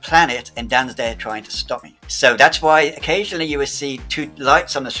attacking the planet and Dan's there trying to stop me. So that's why occasionally you will see two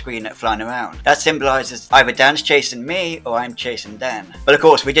lights on the screen that are flying around. That symbolizes either Dan's chasing me or I'm chasing Dan. But of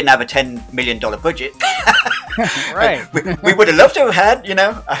course, we didn't have a $10 million budget. Right. we would have loved to have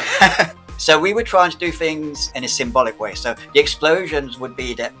had, So we were trying to do things in a symbolic way. So the explosions would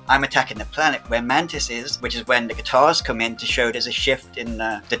be that I'm attacking the planet where Mantis is, which is when the guitars come in to show there's a shift in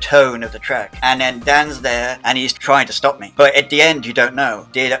the tone of the track. And then Dan's there and he's trying to stop me. But at the end, you don't know.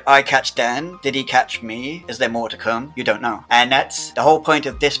 Did I catch Dan? Did he catch me? Is there more to come? You don't know. And that's the whole point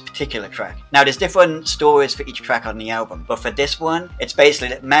of this particular track. Now, there's different stories for each track on the album. But for this one, it's basically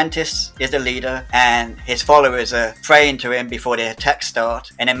that Mantis is the leader and his followers are praying to him before the attacks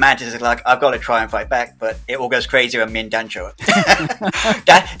start. And then Mantis is like, I've got to try and fight back, but it all goes crazy when me and Dan show up.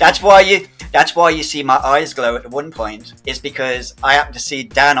 That's why you see my eyes glow at one point, is because I happen to see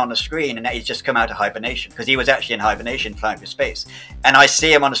Dan on the screen and he's just come out of hibernation, because he was actually in hibernation flying through space. And I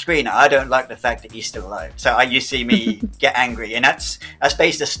see him on the screen. I don't like the fact that he's still alive. So you see me get angry. And that's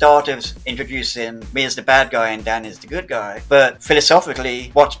basically the start of introducing me as the bad guy and Dan as the good guy. But philosophically,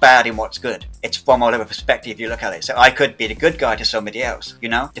 what's bad and what's good? It's from whatever perspective you look at it. So I could be the good guy to somebody else,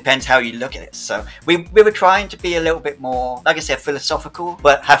 Depends how you look at it. So we were trying to be a little bit more, like I said, philosophical,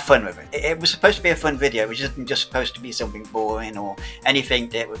 but have fun with it. It was supposed to be a fun video. It wasn't just supposed to be something boring or anything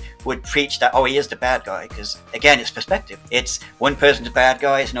that would preach that, he is the bad guy. Because again, it's perspective. It's one person's a bad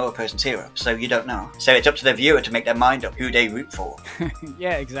guy, it's another person's hero. So you don't know. So it's up to the viewer to make their mind up who they root for.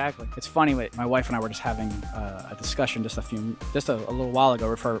 Yeah, exactly. It's funny. My wife and I were just having a discussion just a little while ago,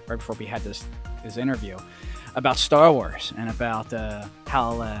 right before we had this interview, about Star Wars and about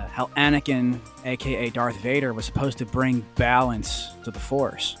how Anakin, aka Darth Vader, was supposed to bring balance to the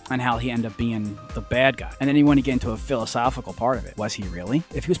Force, and how he ended up being the bad guy. And then you want to get into a philosophical part of it. Was he really?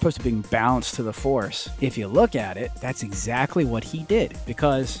 If he was supposed to bring balance to the Force, if you look at it, that's exactly what he did.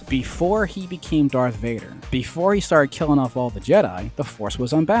 Because before he became Darth Vader, before he started killing off all the Jedi, the Force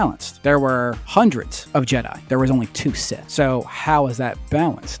was unbalanced. There were hundreds of Jedi. There was only 2 Sith. So how is that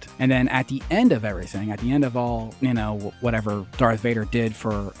balanced? And then at the end of everything, at the end of all, whatever Darth Vader did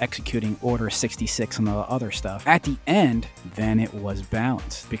for executing Order 66 and the other stuff, at the end, then it was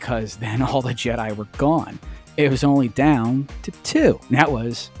balanced, because then all the Jedi were gone. It was only down to 2. And that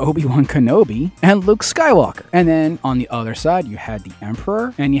was Obi-Wan Kenobi and Luke Skywalker. And then on the other side, you had the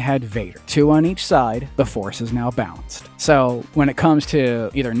Emperor and you had Vader. 2 on each side. The Force is now balanced. So when it comes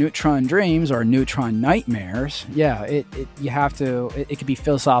to either Neutron Dreams or Neutron Nightmares, it could be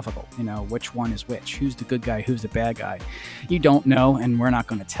philosophical. Which one is which? Who's the good guy? Who's the bad guy? You don't know, and we're not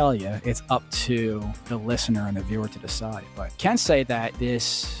going to tell you. It's up to the listener and the viewer to decide. But I can say that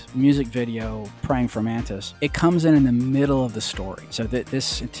this music video, Praying for Mantis, it it comes in the middle of the story. So that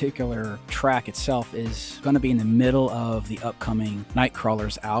this particular track itself is going to be in the middle of the upcoming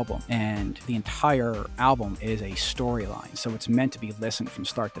Nightcrawlers album, and the entire album is a storyline. So it's meant to be listened from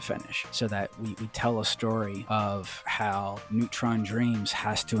start to finish, so that we tell a story of how Neutron Dreams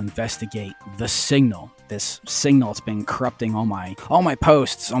has to investigate the signal. This signal that's been corrupting all my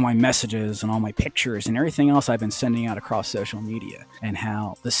posts, all my messages, and all my pictures, and everything else I've been sending out across social media, and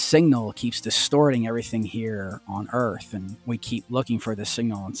how the signal keeps distorting everything here on Earth, and we keep looking for this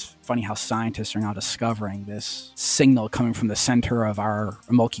signal. It's funny how scientists are now discovering this signal coming from the center of our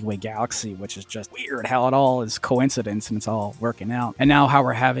Milky Way galaxy, which is just weird how it all is coincidence and it's all working out. And now how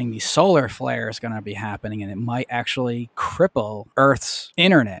we're having these solar flares going to be happening, and it might actually cripple Earth's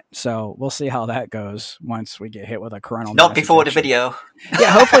internet. So we'll see how that goes once we get hit with a coronal Not mass before the ejection. video.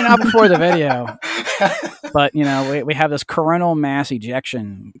 Yeah, hopefully not before the video. But, we have this coronal mass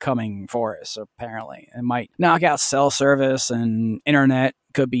ejection coming for us, apparently. It might knock out cell service and internet.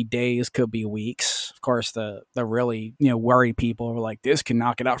 Could be days, could be weeks. Of course, the really, worried people are like, this can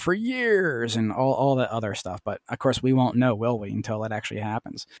knock it out for years and all that other stuff. But, of course, we won't know, will we, until that actually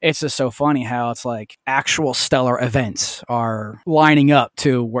happens. It's just so funny how it's like actual stellar events are lining up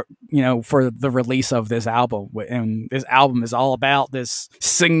to, for the release of this album. And this album is all about this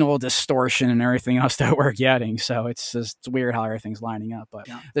signal distortion and everything else that we're getting. So it's just weird how everything's lining up. But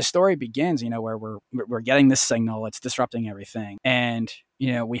the story begins, where we're getting this signal, it's disrupting everything. And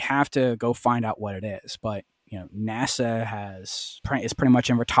we have to go find out what it is. But, NASA is pretty much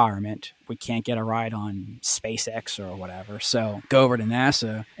in retirement. We can't get a ride on SpaceX or whatever. So go over to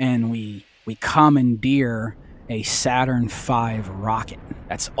NASA and we commandeer a Saturn V rocket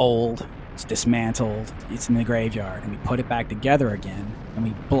that's old. It's dismantled. It's in the graveyard. And we put it back together again. And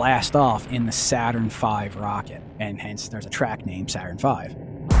we blast off in the Saturn V rocket. And hence there's a track named Saturn V.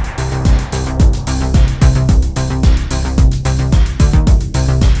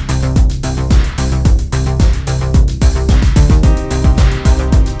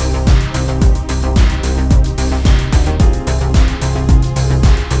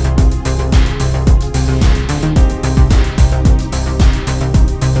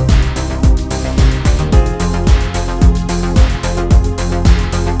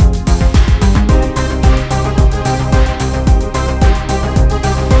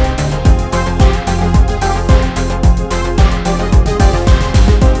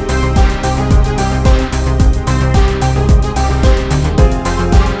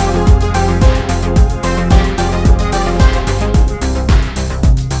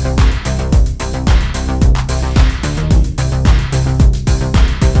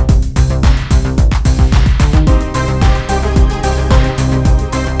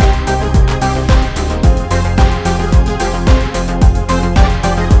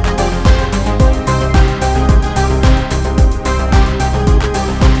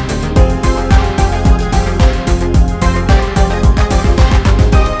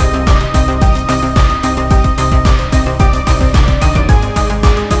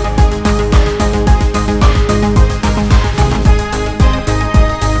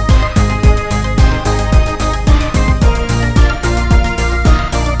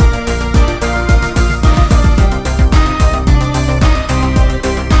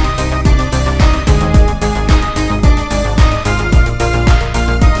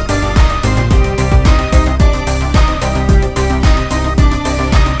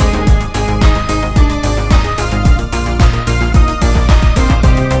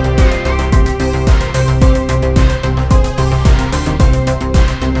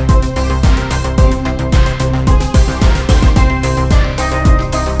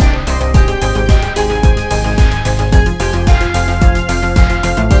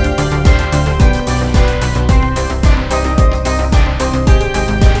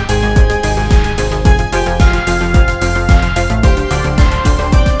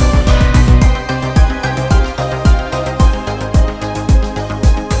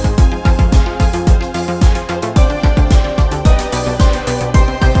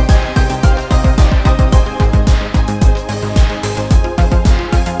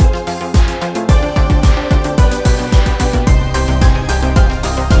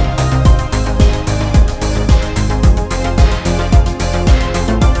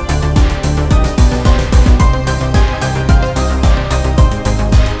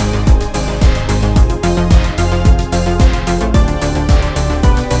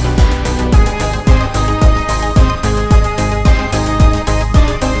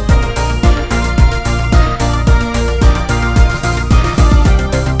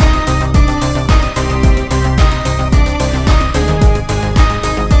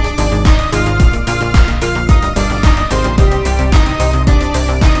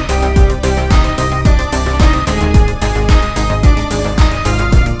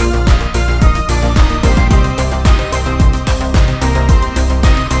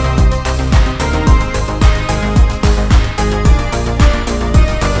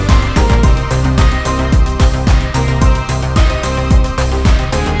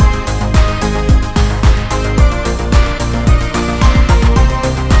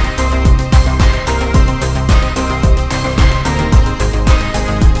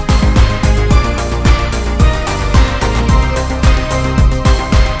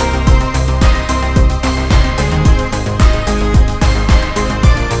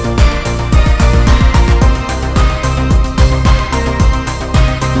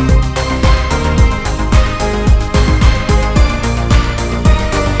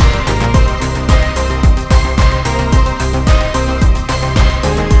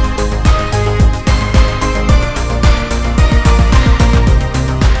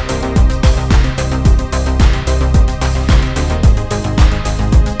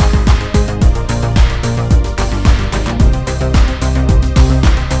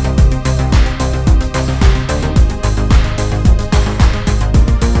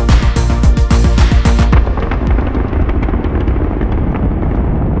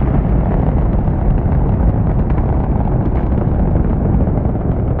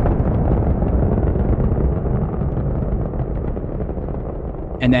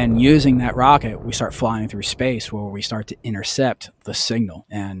 And then using that rocket, we start flying through space where we start to intercept the signal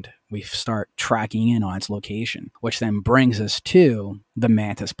and we start tracking in on its location, which then brings us to the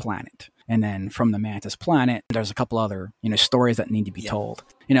Mantis planet. And then from the Mantis planet, there's a couple other, stories that need to be told.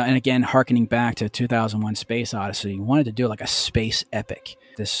 And again, hearkening back to 2001 Space Odyssey, we wanted to do like a space epic,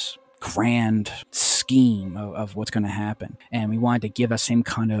 this grand scheme of what's going to happen. And we wanted to give that same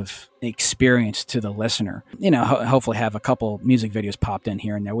kind of experience to the listener. Hopefully have a couple music videos popped in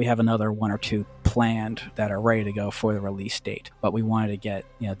here and there. We have another one or two planned that are ready to go for the release date. But we wanted to get,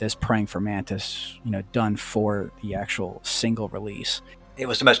 this Praying for Mantis, done for the actual single release. It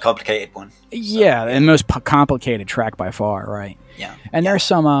was the most complicated one. Yeah, and most complicated track by far, right? Yeah. And there's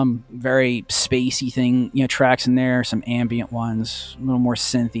some very spacey tracks in there, some ambient ones, a little more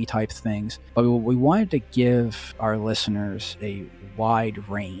synthy type things. But we wanted to give our listeners a wide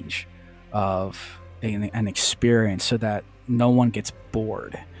range of an experience so that no one gets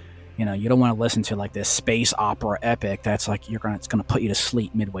bored. You don't want to listen to like this space opera epic that's like it's gonna put you to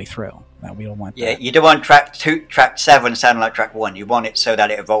sleep midway through. We don't want that. Yeah, you don't want track 7 sounding like track 1. You want it so that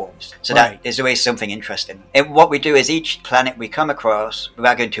it evolves, so that there's always something interesting. And what we do is each planet we come across,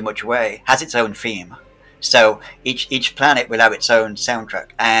 without going too much away, has its own theme. So each planet will have its own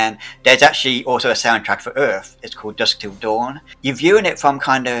soundtrack, and there's actually also a soundtrack for Earth. It's called Dusk Till Dawn. You're viewing it from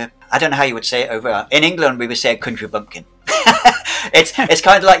kind of, I don't know how you would say it over in England. We would say a country bumpkin. It's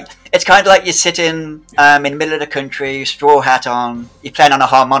kind of like you're sitting in the middle of the country, straw hat on, you're playing on a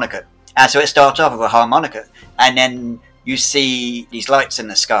harmonica, and so it starts off with a harmonica, and then you see these lights in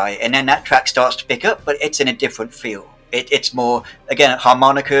the sky, and then that track starts to pick up, but it's in a different feel. It's more, again,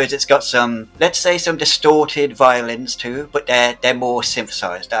 harmonicas. It's got some, let's say, some distorted violins too, but they're more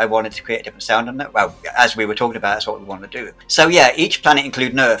synthesized. I wanted to create a different sound on that. Well, as we were talking about, that's what we want to do. So yeah, each planet,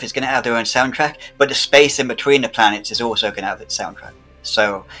 including Earth, is going to have their own soundtrack, but the space in between the planets is also going to have its soundtrack.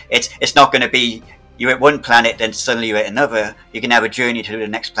 So it's not going to be you're at one planet, then suddenly you're at another. You can have a journey to the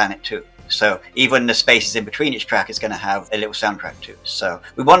next planet too. So even the spaces in between each track is going to have a little soundtrack too. So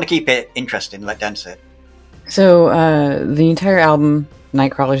we want to keep it interesting, like Dan said. So the entire album,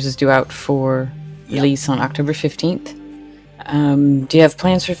 Nightcrawlers, is due out for release on October 15th. Do you have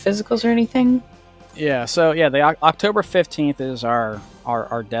plans for physicals or anything? Yeah, so the October 15th is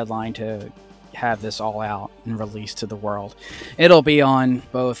our deadline to have this all out and released to the world. It'll be on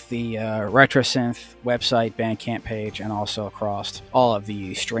both the RetroSynth website, Bandcamp page, and also across all of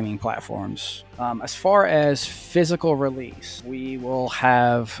the streaming platforms. As far as physical release, we will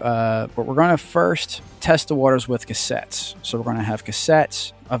have, we're going to first test the waters with cassettes. So we're going to have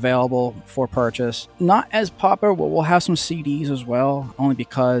cassettes available for purchase. Not as popular, but we'll have some CDs as well, only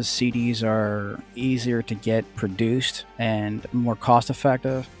because CDs are easier to get produced and more cost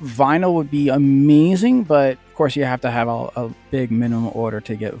effective. Vinyl would be amazing, but of course you have to have a big minimum order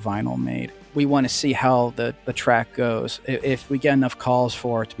to get vinyl made. We want to see how the track goes. If we get enough calls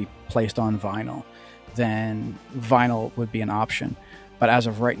for it to be placed on vinyl, then vinyl would be an option. But as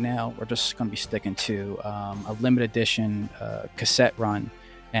of right now, we're just going to be sticking to a limited edition cassette run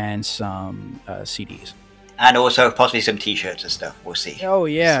and some CDs. And also possibly some T-shirts and stuff. We'll see. Oh,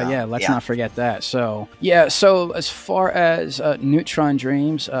 yeah. Let's not forget that. So as far as Neutron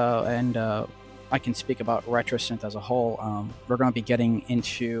Dreams, and I can speak about RetroSynth as a whole, we're going to be getting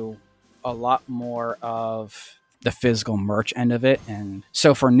into a lot more of the physical merch end of it. And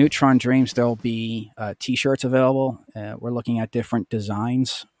so for Neutron Dreams, there'll be T-shirts available. We're looking at different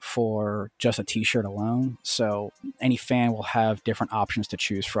designs for just a T-shirt alone. So any fan will have different options to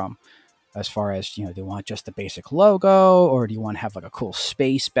choose from. As far as, do you want just the basic logo, or do you want to have like a cool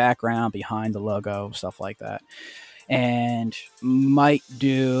space background behind the logo, stuff like that. And might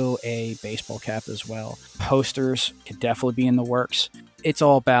do a baseball cap as well. Posters could definitely be in the works. It's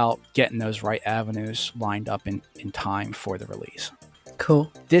all about getting those right avenues lined up in time for the release.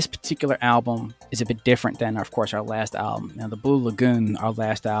 Cool. This particular album is a bit different than, of course, our last album. Now, the Blue Lagoon, our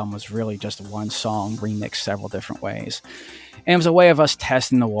last album, was really just one song remixed several different ways. And it was a way of us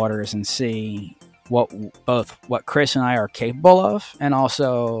testing the waters and see what Chris and I are capable of, and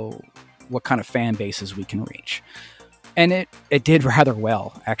also what kind of fan bases we can reach. And it did rather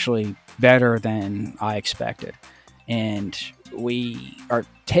well, actually better than I expected. And we are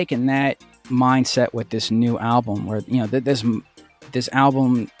taking that mindset with this new album, where this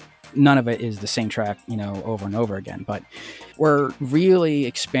album, none of it is the same track over and over again, but we're really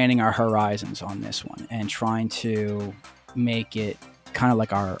expanding our horizons on this one and trying to make it kind of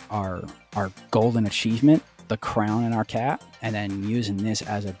like our golden achievement, the crown in our cap, and then using this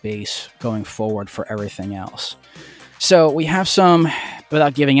as a base going forward for everything else. So we have some,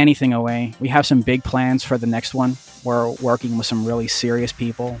 without giving anything away, we have some big plans for the next one. We're working with some really serious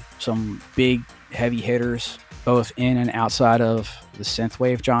people, some big heavy hitters, both in and outside of the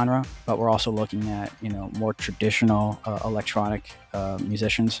synthwave genre. But we're also looking at more traditional electronic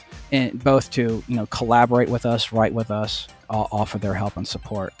musicians, and both to collaborate with us, write with us, offer their help and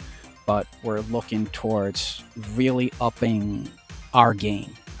support. But we're looking towards really upping our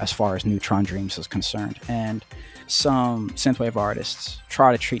game as far as Neutron Dreams is concerned. And some synthwave artists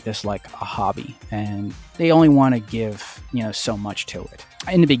try to treat this like a hobby, and they only want to give so much to it.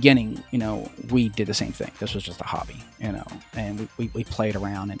 In the beginning, we did the same thing. This was just a hobby, and we played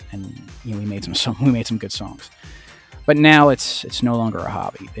around and we made some good songs. But now it's no longer a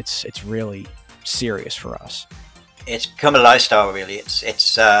hobby. It's really serious for us. It's become a lifestyle, really.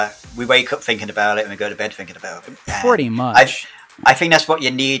 It's we wake up thinking about it and we go to bed thinking about it. Pretty much. I think that's what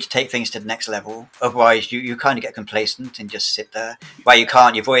you need to take things to the next level. Otherwise, you kind of get complacent and just sit there. Well, you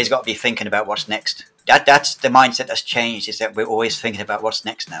can't. You've always got to be thinking about what's next. That's the mindset that's changed, is that we're always thinking about what's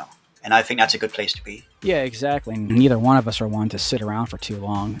next now. And I think that's a good place to be. Yeah, exactly. Neither one of us are one to sit around for too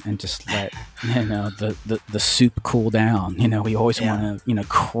long and just let the soup cool down. We always want to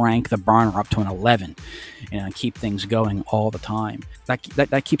crank the burner up to an 11, and keep things going all the time.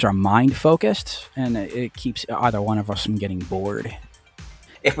 That keeps our mind focused, and it keeps either one of us from getting bored.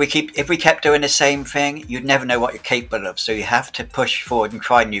 If we kept doing the same thing, you'd never know what you're capable of. So you have to push forward and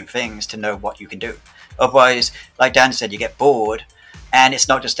try new things to know what you can do. Otherwise, like Dan said, you get bored. And it's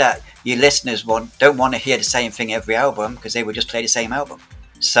not just that. Your listeners don't want to hear the same thing every album, because they would just play the same album.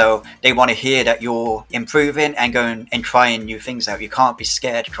 So they want to hear that you're improving and going and trying new things out. You can't be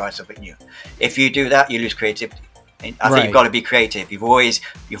scared to try something new. If you do that, you lose creativity. I think you've got to be creative. You've always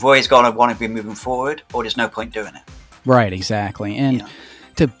got to want to be moving forward, or there's no point doing it. Right, exactly. And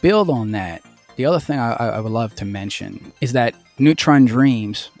to build on that, the other thing I would love to mention is that Neutron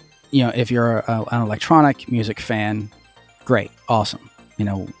Dreams, if you're an electronic music fan, great, awesome.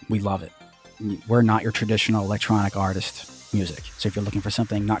 We love it. We're not your traditional electronic artist music. So if you're looking for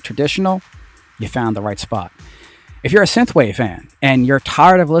something not traditional, you found the right spot. If you're a synthwave fan and you're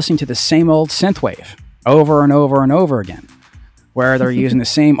tired of listening to the same old synthwave over and over and over again, where they're using the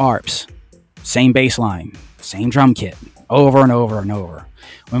same ARPs, same bass line, same drum kit, over and over and over,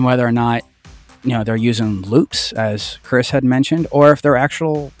 and whether or not they're using loops, as Chris had mentioned, or if they're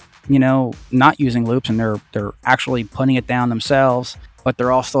not using loops and they're actually putting it down themselves, but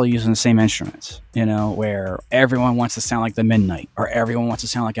they're all still using the same instruments, where everyone wants to sound like the Midnight, or everyone wants to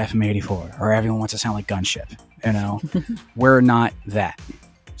sound like FM84, or everyone wants to sound like Gunship. We're not that.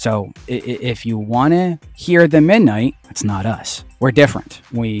 So if you want to hear the Midnight, it's not us. We're different.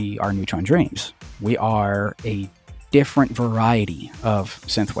 We are Neutron Dreams. We are a different variety of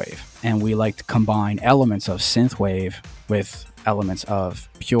synthwave, and we like to combine elements of synthwave with elements of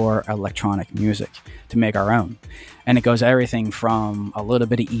pure electronic music to make our own. And it goes everything from a little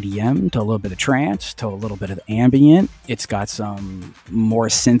bit of EDM to a little bit of trance to a little bit of ambient. It's got some more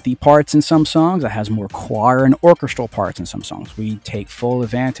synthy parts in some songs. It has more choir and orchestral parts in some songs. We take full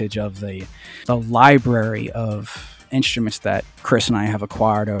advantage of the library of instruments that Chris and I have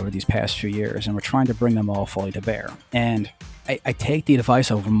acquired over these past few years, and we're trying to bring them all fully to bear. And I take the advice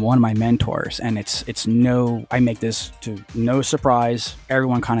over from one of my mentors, and I make this to no surprise.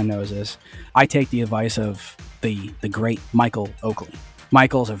 Everyone kind of knows this. I take the advice of the great Michael Oakley.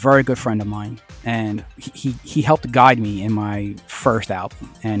 Michael's a very good friend of mine, and he helped guide me in my first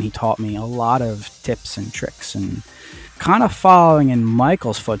album, and he taught me a lot of tips and tricks, and kind of following in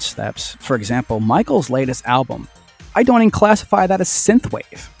Michael's footsteps. For example, Michael's latest album, I don't even classify that as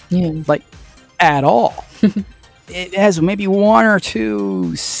synthwave, at all. It has maybe one or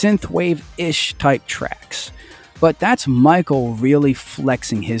two synthwave-ish type tracks, but that's Michael really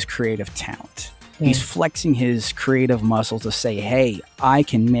flexing his creative talent. He's flexing his creative muscles to say, hey, I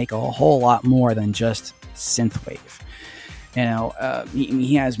can make a whole lot more than just synthwave.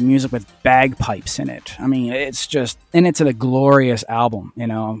 He has music with bagpipes in it. I mean, it's a glorious album.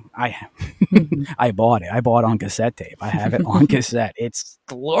 I bought it. I bought it on cassette tape. I have it on cassette. It's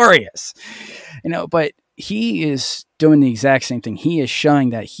glorious. But he is doing the exact same thing. He is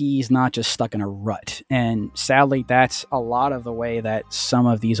showing that he's not just stuck in a rut. And sadly, that's a lot of the way that some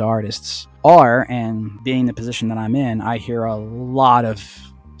of these artists are. And being the position that I'm in, I hear a lot of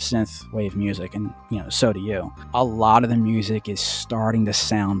synthwave music, and so do you. A lot of the music is starting to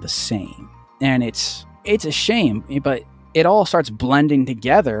sound the same, and it's a shame, but it all starts blending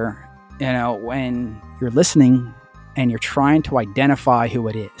together when you're listening and you're trying to identify who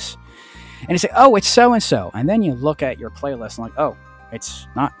it is, and you say, oh, it's so and so, and then you look at your playlist and oh, it's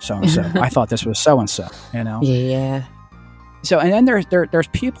not so and so. I thought this was so and so. Yeah. So, and then there's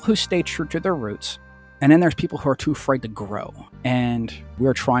people who stay true to their roots, And then there's people who are too afraid to grow. And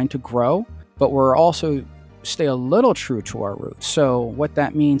we're trying to grow, but we're also stay a little true to our roots. So what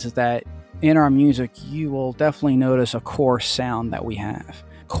that means is that in our music, you will definitely notice a core sound that we have,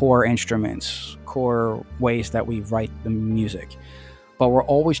 core instruments, core ways that we write the music. But we're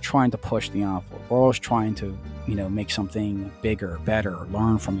always trying to push the envelope. We're always trying to, make something bigger, better,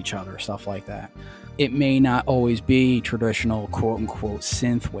 learn from each other, stuff like that. It may not always be traditional quote-unquote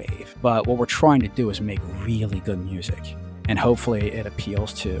synthwave, but what we're trying to do is make really good music. And hopefully it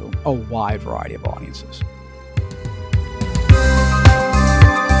appeals to a wide variety of audiences.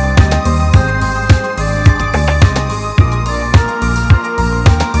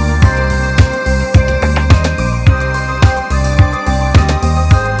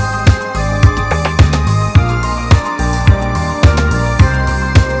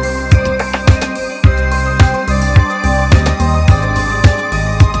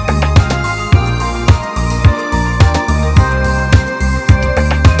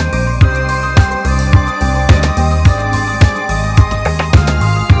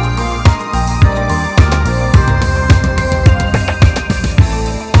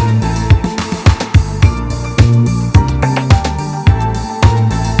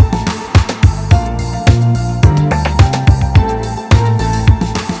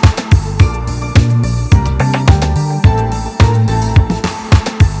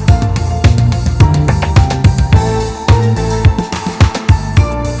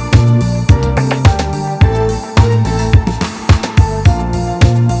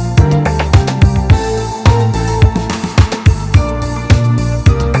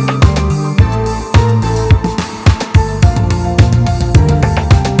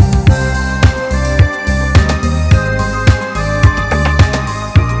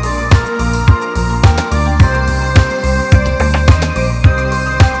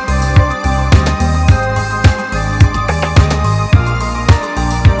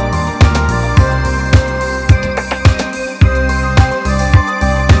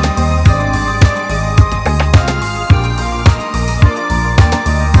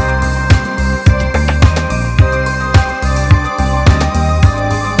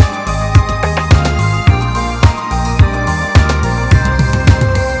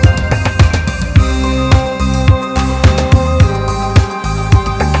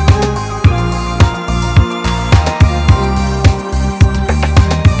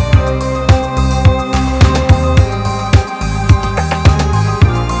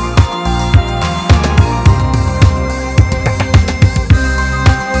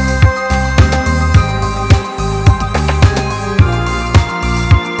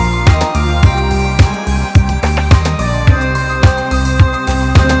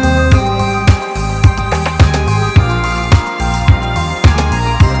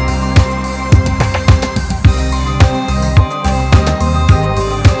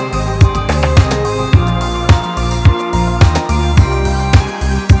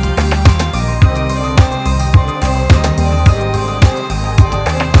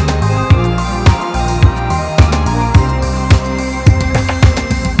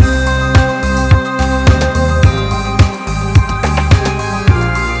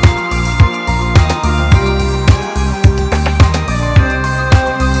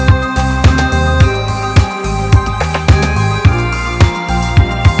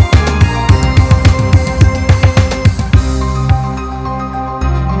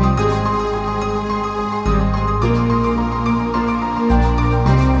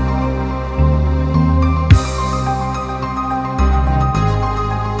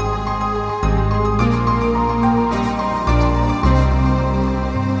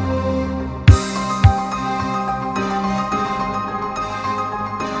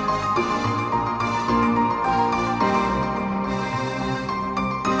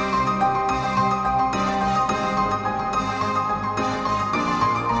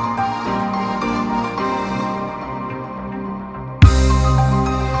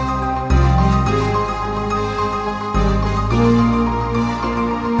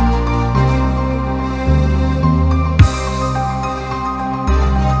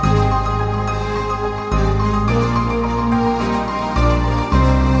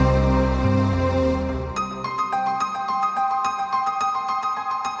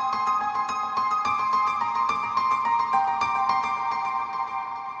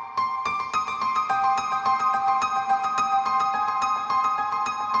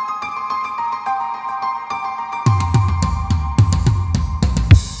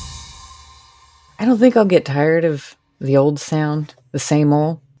 I don't think I'll get tired of the old sound, the same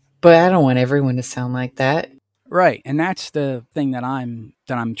old, but I don't want everyone to sound like that. Right. And that's the thing that I'm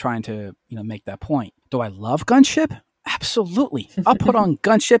trying to, make that point. Do I love Gunship? Absolutely. I'll put on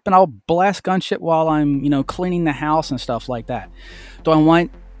Gunship and I'll blast Gunship while I'm, cleaning the house and stuff like that. Do I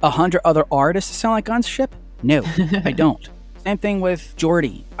want 100 other artists to sound like Gunship? No, I don't. Same thing with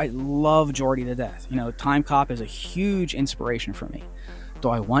Geordie. I love Geordie to death. Time Cop is a huge inspiration for me. Do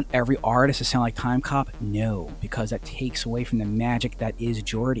I want every artist to sound like Time Cop? No, because that takes away from the magic that is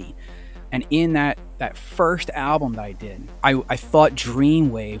Geordie. And in that first album that I did, I thought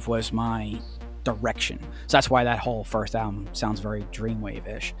Dreamwave was my direction. So that's why that whole first album sounds very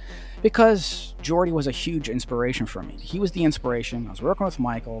Dreamwave-ish. Because Geordie was a huge inspiration for me. He was the inspiration. I was working with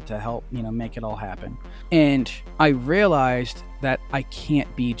Michael to help, make it all happen. And I realized that I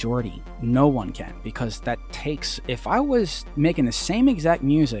can't be Geordie. No one can. Because that takes... If I was making the same exact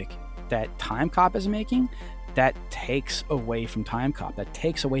music that Time Cop is making, that takes away from Time Cop. That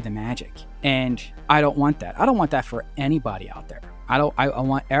takes away the magic. And I don't want that. I don't want that for anybody out there. I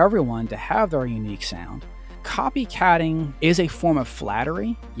want everyone to have their unique sound. Copycatting is a form of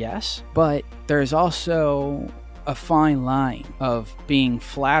flattery, yes, but there's also a fine line of being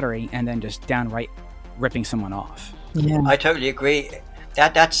flattery and then just downright ripping someone off. Yeah. I totally agree.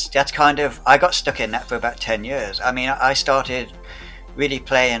 That's kind of... I got stuck in that for about 10 years. I mean, I started really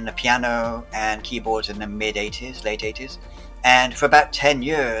playing the piano and keyboards in the mid-80s, late 80s. And for about 10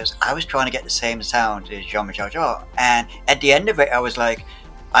 years, I was trying to get the same sound as Jean-Michel Jarre. And at the end of it, I was like,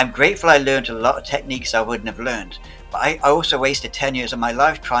 I'm grateful I learned a lot of techniques I wouldn't have learned. But I also wasted 10 years of my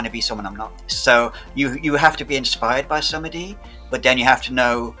life trying to be someone I'm not. So you have to be inspired by somebody, but then you have to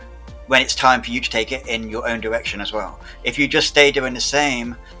know when it's time for you to take it in your own direction as well. If you just stay doing the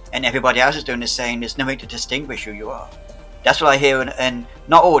same and everybody else is doing the same, there's nothing to distinguish who you are. That's what I hear, and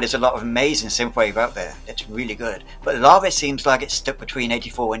not all, there's a lot of amazing synthwave out there that's really good. But a lot of it seems like it's stuck between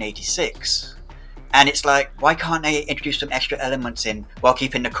 84 and 86. And it's like, why can't they introduce some extra elements in while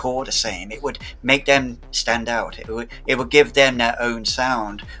keeping the core the same? It would make them stand out. It would give them their own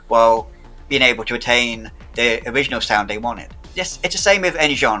sound while being able to attain the original sound they wanted. Yes, it's the same with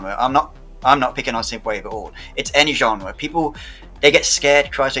any genre. I'm not picking on synthwave at all. It's any genre. People, they get scared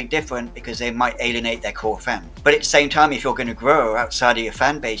to try something different because they might alienate their core fan. But at the same time, if you're going to grow outside of your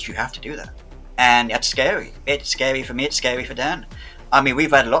fan base, you have to do that. And that's scary. It's scary for me, it's scary for Dan. I mean,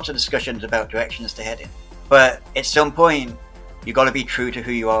 we've had lots of discussions about directions to head in. But at some point, you've got to be true to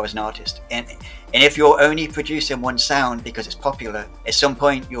who you are as an artist. And if you're only producing one sound because it's popular, at some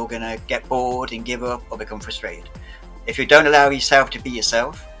point you're going to get bored and give up or become frustrated. If you don't allow yourself to be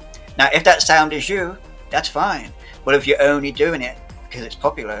yourself, now if that sound is you, that's fine. But if you're only doing it because it's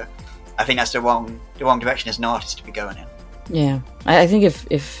popular, I think that's the wrong direction as an artist to be going in. Yeah. I think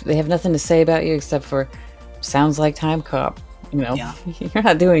if they have nothing to say about you except for sounds like Time Cop, Yeah. You're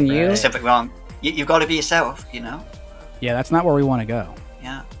not doing you. There's something wrong. You've got to be yourself, Yeah, that's not where we want to go.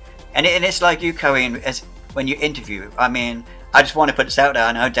 Yeah. And it's like you, Corinne, as when you interview. I mean, I just want to put this out there,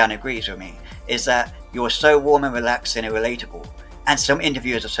 I know Dan agrees with me, is that you're so warm and relaxing and relatable. And some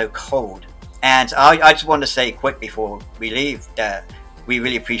interviewers are so cold. And I just want to say quick before we leave that we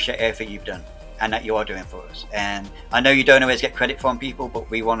really appreciate everything you've done and that you are doing for us. And I know you don't always get credit from people, but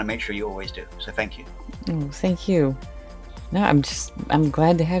we want to make sure you always do. So thank you. Oh, thank you. No, I'm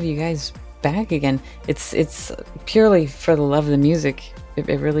glad to have you guys back again. It's purely for the love of the music. It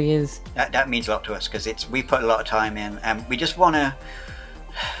really is. That means a lot to us because we put a lot of time in, and we just want to,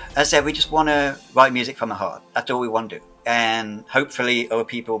 as I said, we just want to write music from the heart. That's all we want to do, and hopefully other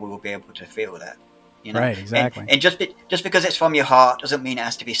people will be able to feel that. Right, exactly. And just because it's from your heart doesn't mean it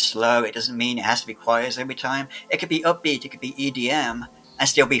has to be slow. It doesn't mean it has to be choirs every time. It could be upbeat. It could be EDM, and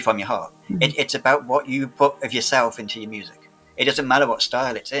still be from your heart. Mm-hmm. It's about what you put of yourself into your music. It doesn't matter what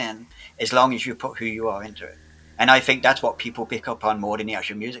style it's in, as long as you put who you are into it. And I think that's what people pick up on more than the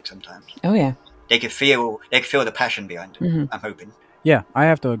actual music sometimes. Oh yeah. They could feel the passion behind it. Mm-hmm. I'm hoping. Yeah, I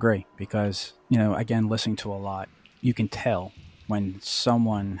have to agree because, again, listening to a lot, you can tell when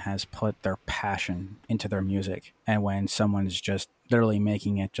someone has put their passion into their music and when someone's just literally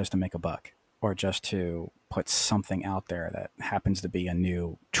making it just to make a buck or just to put something out there that happens to be a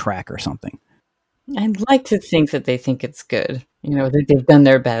new track or something. I'd like to think that they think it's good. That they've done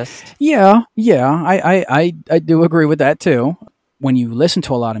their best. Yeah. I do agree with that too. When you listen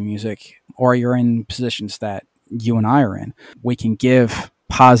to a lot of music or you're in positions that you and I are in, we can give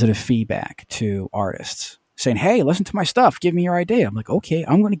positive feedback to artists saying, hey, listen to my stuff. Give me your idea. I'm like, okay,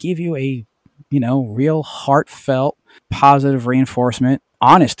 I'm going to give you a, real heartfelt, positive reinforcement,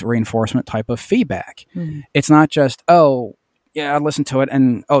 honest reinforcement type of feedback. Mm-hmm. It's not just, oh, yeah, I listened to it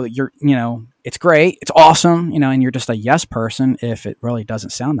and, oh, you're, it's great. It's awesome. And you're just a yes person if it really doesn't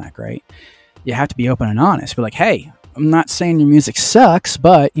sound that great. You have to be open and honest. Be like, hey, I'm not saying your music sucks,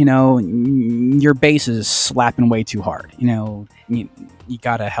 but your bass is slapping way too hard. You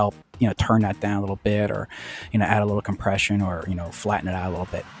got to help turn that down a little bit, or add a little compression, or flatten it out a little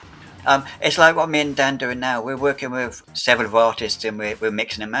bit. It's like what me and Dan doing now. We're working with several artists, and we're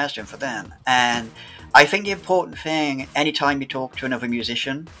mixing and mastering for them. And I think the important thing anytime you talk to another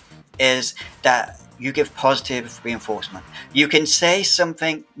musician is that you give positive reinforcement. You can say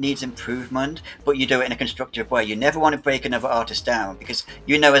something needs improvement, but you do it in a constructive way. You never want to break another artist down, because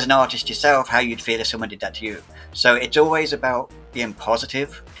as an artist yourself how you'd feel if someone did that to you. So it's always about being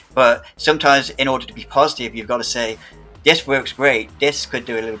positive. But sometimes in order to be positive, you've got to say, this works great, this could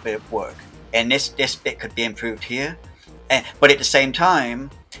do a little bit of work, and this bit could be improved here. But at the same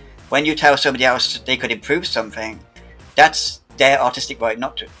time, when you tell somebody else they could improve something, that's their artistic right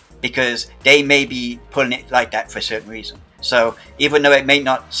not to, because they may be pulling it like that for a certain reason. So even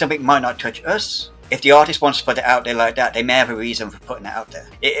though something might not touch us, if the artist wants to put it out there like that, they may have a reason for putting it out there.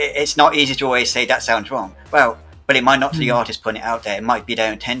 It's not easy to always say that sounds wrong. Well, but it might not to the artist putting it out there. It might be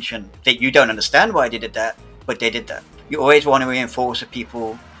their intention that you don't understand why they did that, but they did that. You always want to reinforce the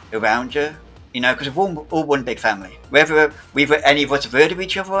people around you, because we're all one big family. Whether any of us have heard of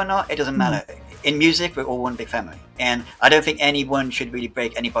each other or not, it doesn't matter. In music, we're all one big family. And I don't think anyone should really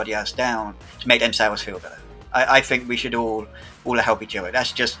break anybody else down to make themselves feel better. I think we should all help each other.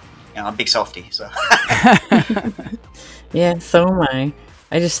 That's just, I'm a big softie, so. Yeah, so am I.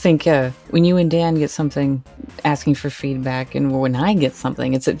 I just think when you and Dan get something asking for feedback, and when I get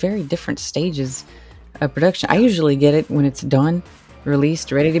something, it's at very different stages of production. I usually get it when it's done,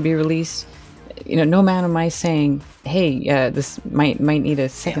 released, ready to be released. No amount of my saying, hey, this might need a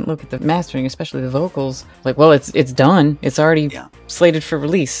second look at the mastering, especially the vocals. Like, well, it's done. It's already slated for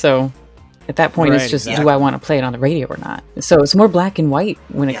release. So at that point, it's just, do I want to play it on the radio or not? So it's more black and white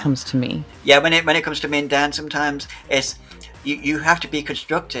when it comes to me. Yeah, when it comes to me and Dan, sometimes it's you have to be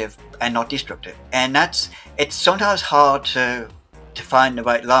constructive and not destructive, and it's sometimes hard to find the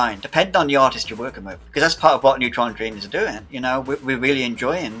right line, depending on the artist you're working with, because that's part of what Neutron Dreamers are doing. We're really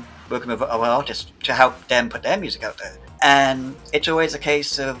enjoying working with our artists to help them put their music out there. And it's always a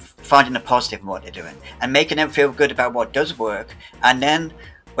case of finding the positive in what they're doing and making them feel good about what does work. And then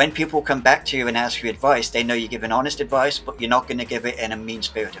when people come back to you and ask you advice, they know you're giving honest advice, but you're not going to give it in a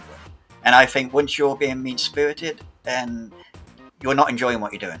mean-spirited way. And I think once you're being mean-spirited, then you're not enjoying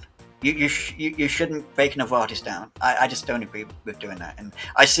what you're doing. You shouldn't break another artist down. I just don't agree with doing that. And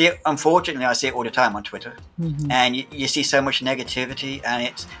unfortunately, I see it all the time on Twitter. Mm-hmm. And you see so much negativity,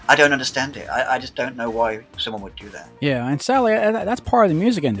 and I don't understand it. I just don't know why someone would do that. Yeah, and sadly, that's part of the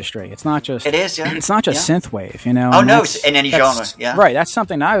music industry. It's not just... It is, yeah. It's not just synthwave, Oh, no, it's in any genre, yeah. Right, that's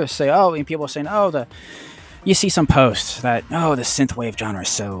something I would say, and people are saying, you see some posts that, the synthwave genre is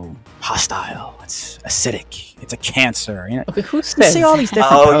so hostile. It's acidic. It's a cancer. Okay, who says? You see all these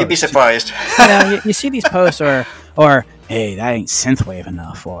different posts. You'd be surprised. You see these posts, or hey, that ain't synthwave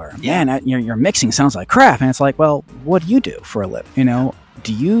enough, or man, your mixing sounds like crap. And it's like, well, what do you do for a living?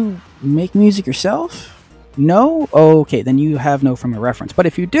 Do you make music yourself? No? Okay, then you have no frame of reference. But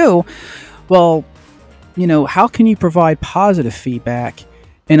if you do, well, how can you provide positive feedback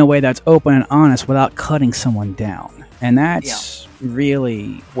in a way that's open and honest without cutting someone down? And that's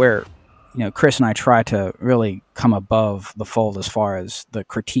really where Chris and I try to really come above the fold as far as the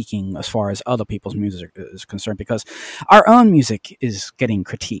critiquing, as far as other people's music is concerned, because our own music is getting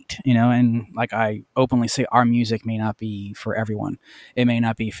critiqued, and like I openly say, our music may not be for everyone. It may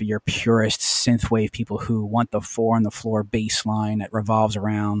not be for your purist synthwave people who want the 4-on-the-floor bass line that revolves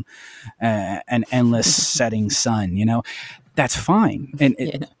around an endless setting sun, That's fine. And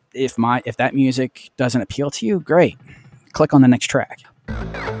if that music doesn't appeal to you, great. Click on the next track.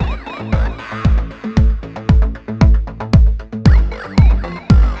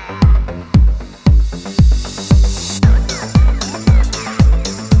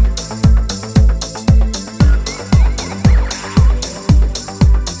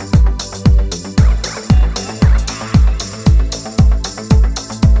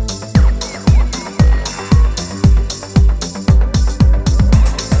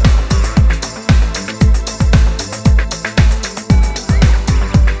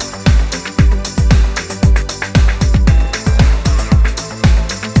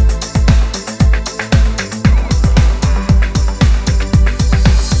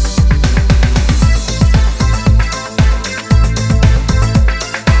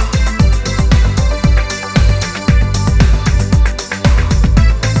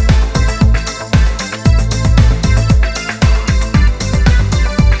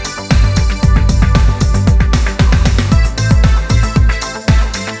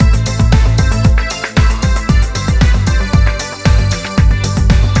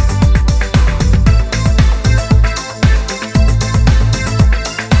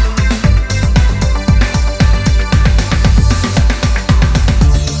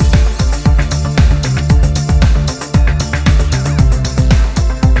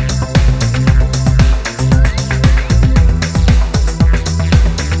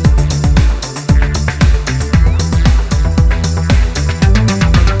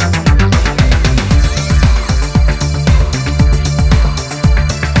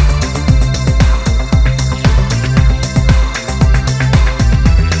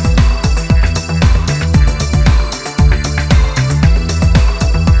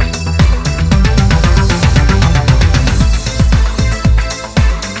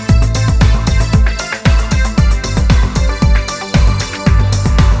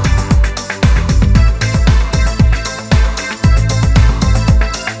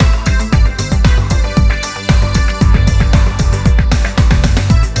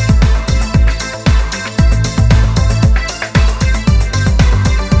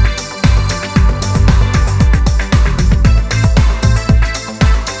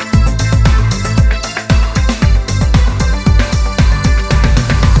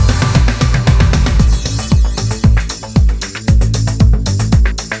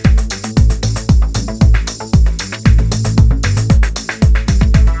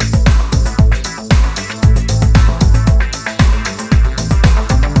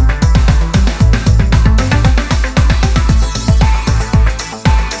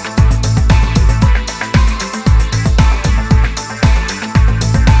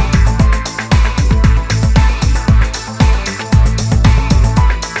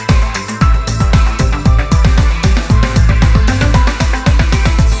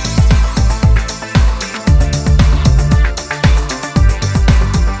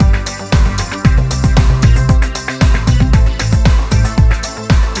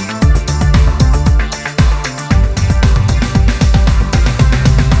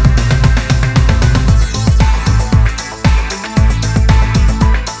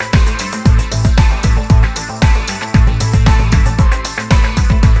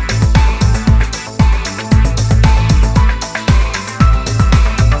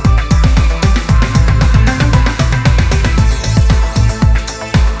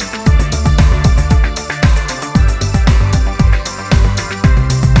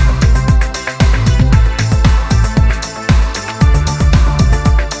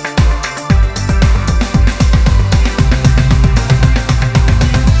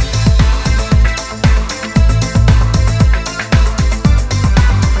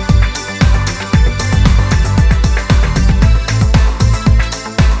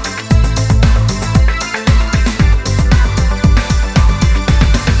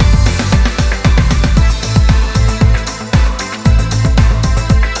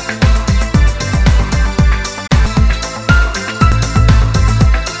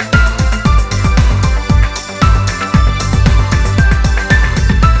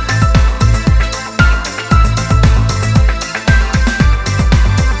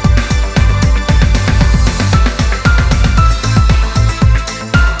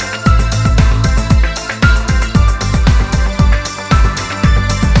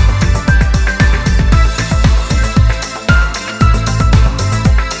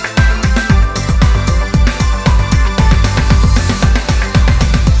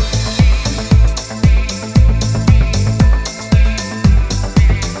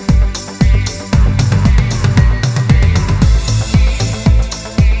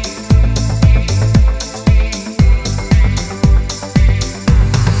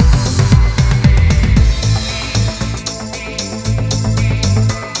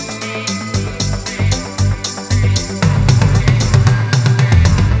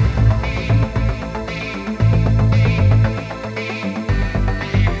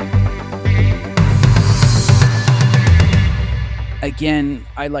 again,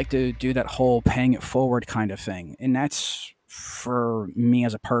 I like to do that whole paying it forward kind of thing. And that's for me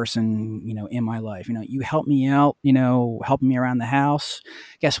as a person, in my life. You help me out, helping me around the house.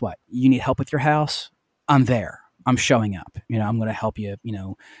 Guess what? You need help with your house? I'm there. I'm showing up. I'm going to help you,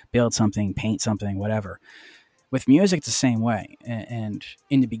 build something, paint something, whatever. With music, it's the same way. And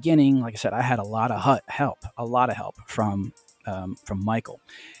in the beginning, like I said, I had a lot of help from Michael.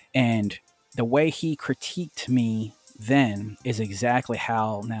 And the way he critiqued me then is exactly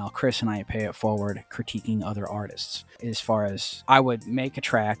how now Chris and I pay it forward critiquing other artists. As far as I would make a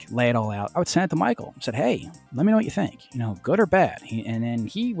track, lay it all out, I would send it to Michael. Said, hey, let me know what you think, good or bad. And then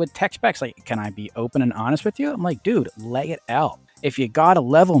he would text back like, can I be open and honest with you? I'm like, dude, lay it out. If you gotta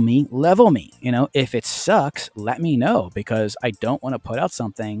level me. If it sucks, let me know, because I don't want to put out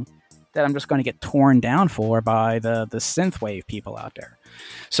something that I'm just going to get torn down for by the synthwave people out there.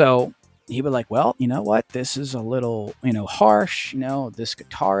 So he would like, well, you know what? This is a little, harsh. This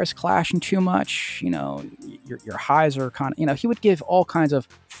guitar is clashing too much. Your highs are kind of, he would give all kinds of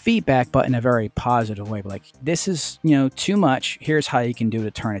feedback, but in a very positive way. But like, this is, too much. Here's how you can do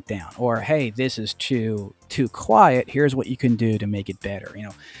to turn it down. Or, hey, this is too quiet. Here's what you can do to make it better.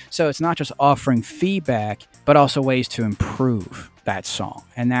 So it's not just offering feedback, but also ways to improve that song.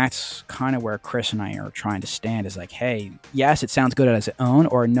 And that's kind of where Chris and I are trying to stand, is like, hey, yes, it sounds good as its own,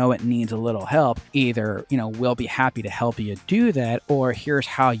 or no, it needs a little help. Either, we'll be happy to help you do that, or here's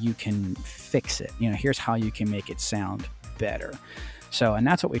how you can fix it. Here's how you can make it sound better. So, and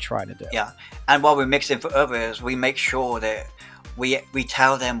that's what we try to do. Yeah. And while we're mixing for others, we make sure that we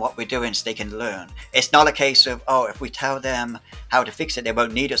tell them what we're doing so they can learn. It's not a case of, if we tell them how to fix it, they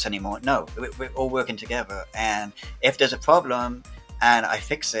won't need us anymore. No, we're all working together. And if there's a problem and I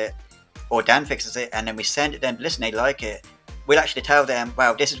fix it, or Dan fixes it, and then we send it, then listen, they like it, we'll actually tell them,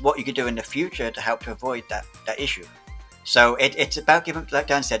 wow, this is what you can do in the future to help to avoid that issue. So it's about giving, like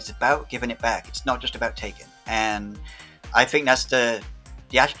Dan said, it's about giving it back. It's not just about taking. And I think that's the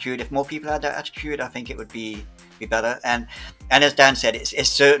attitude. If more people had that attitude, I think it would be better. And as Dan said, it's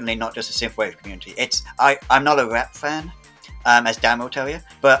certainly not just a synthwave community. I'm not a rap fan, as Dan will tell you,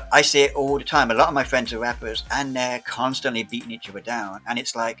 but I see it all the time. A lot of my friends are rappers, and they're constantly beating each other down. And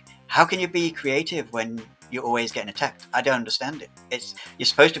it's like, how can you be creative when you're always getting attacked? I don't understand it. You're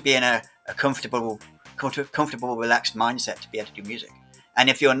supposed to be in a comfortable, relaxed mindset to be able to do music. And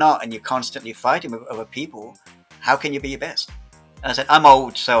if you're not, and you're constantly fighting with other people, how can you be your best? I said, I'm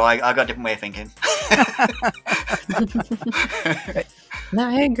old, so I got a different way of thinking. No,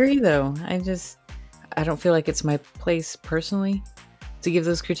 I agree, though. I don't feel like it's my place personally to give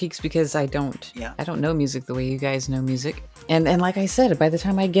those critiques, because I don't know music the way you guys know music. And like I said, by the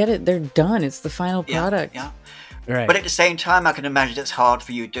time I get it, they're done. It's the final product. Yeah. Right. But at the same time, I can imagine it's hard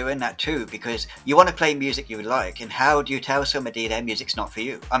for you doing that too, because you want to play music you like, and how do you tell somebody their music's not for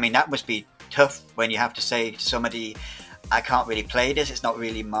you? I mean, that must be tough when you have to say to somebody, I can't really play this, it's not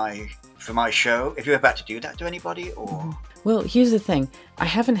really for my show. If you're about to do that to anybody, or... Well, here's the thing. I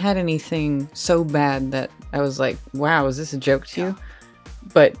haven't had anything so bad that I was like, wow, is this a joke to you?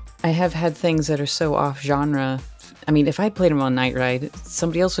 But I have had things that are so off genre. I mean, if I played them on Night Ride,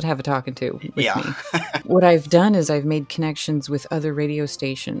 somebody else would have a talking to with me. What I've done is I've made connections with other radio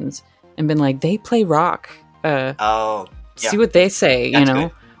stations and been like, they play rock. See what they say, That's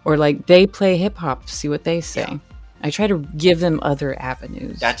good. Or like, they play hip hop, see what they say. Yeah. I try to give them other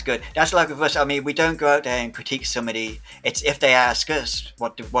avenues. That's good. That's like with us. I mean, we don't go out there and critique somebody. It's if they ask us,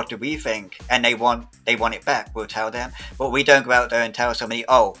 what do we think, and they want it back, we'll tell them. But we don't go out there and tell somebody,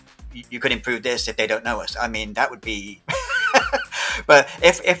 oh, you could improve this, if they don't know us. I mean, that would be... But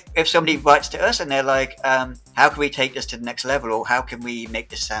if somebody writes to us and they're like, how can we take this to the next level, or how can we make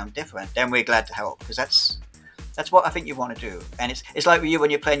this sound different, then we're glad to help, because that's what I think you want to do. And it's like with you, when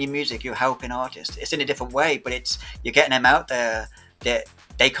you're playing your music, you're helping artists. It's in a different way, but you're getting them out there that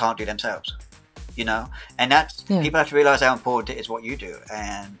they can't do themselves, and that's people have to realize how important it is what you do.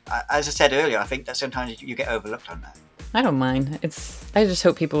 And as I said earlier, I think that sometimes you get overlooked on that. I don't mind. I just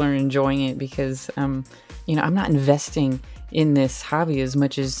hope people are enjoying it, because I'm not investing in this hobby as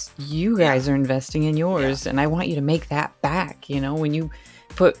much as you guys are investing in yours, and I want you to make that back. When you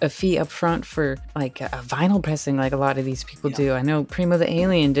put a fee up front for like a vinyl pressing, like a lot of these people do. I know Primo the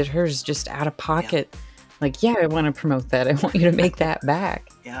Alien did hers just out of pocket. Like, I want to promote that. I want you to make that back.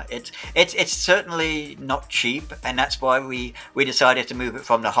 Yeah, it's certainly not cheap, and that's why we decided to move it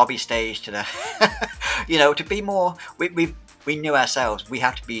from the hobby stage to the, to be more. We knew ourselves. We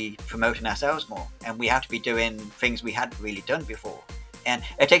have to be promoting ourselves more, and we have to be doing things we hadn't really done before. And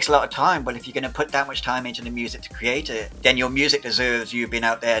it takes a lot of time, but if you're going to put that much time into the music to create it, then your music deserves you being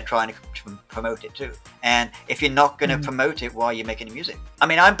out there trying to promote it too. And if you're not going to promote it, why are you making the music? I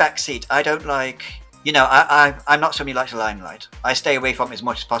mean, I'm backseat. I don't like, you know, I'm not somebody who likes the limelight. I stay away from it as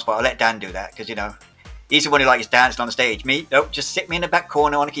much as possible. I'll let Dan do that because, you know, he's the one who likes dancing on the stage. Me, nope, just sit me in the back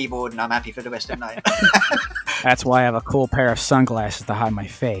corner on a keyboard and I'm happy for the rest of the night. That's why I have a cool pair of sunglasses to hide my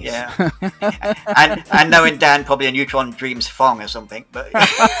face. Yeah. and knowing Dan, probably a Neutron Dreams thong or something. But, but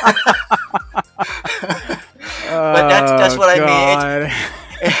that's what I mean.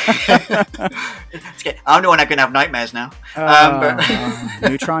 I'm the one that can have nightmares now.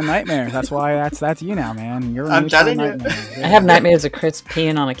 Neutron nightmare. That's why that's you now, man. You're a I'm Neutron telling you. nightmare. I have nightmares of Chris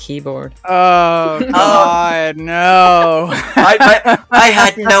peeing on a keyboard. Oh God, no! I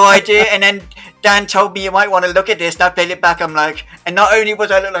had no idea, and then Dan told me you might want to look at this, and I played it back. I'm like, and not only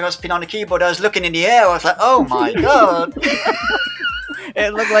was I look like I was peeing on the keyboard, I was looking in the air. I was like, oh my God.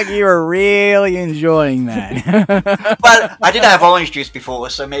 It looked like you were really enjoying that. Well, I did have orange juice before,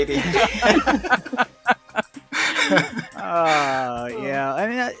 so maybe. Oh yeah, I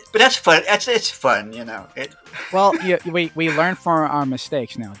mean, But that's fun. It's fun, you know. well, we learn from our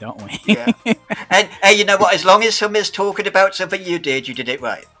mistakes now, don't we? Yeah. And hey, you know what? As long as somebody's talking about something you did it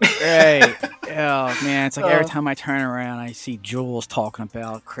right. Hey, oh man, it's like every time I turn around, I see Jules talking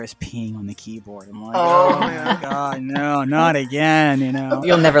about Chris peeing on the keyboard. I'm like, oh my God, no, not again. You know,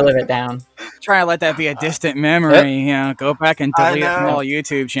 You'll never live it down. try to let that be a distant memory. You know, go back and delete it from all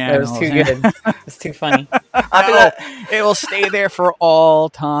YouTube That channels. was too good. It's too funny. It will stay there for all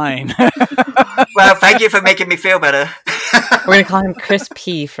time. Well, thank you for making me feel better. We're gonna call him Chris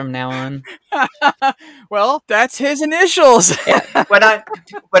P from now on. Well, that's his initials. When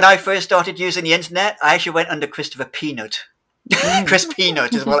I first started using the internet, I actually went under Christopher Peanut. Chris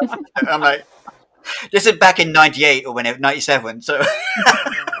Peanut is what I'm like. This is back in '98 or whenever, '97. So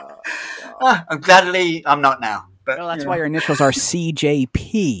I'm gladly I'm not now. But Well, that's why your initials are CJP.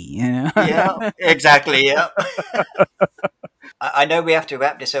 You know. yeah, exactly. Yeah. I know we have to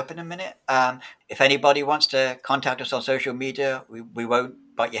wrap this up in a minute. If anybody wants to contact us on social media, we won't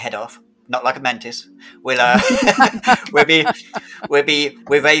bite your head off. Not like a mantis. We're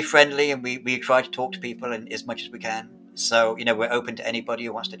very friendly and we try to talk to people and as much as we can. So, you know, we're open to anybody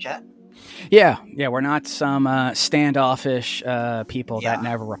who wants to chat. Yeah, we're not some standoffish people Yeah. that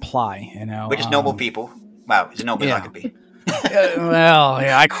never reply. You know, We're just normal people. Wow, as normal as I could be. Well,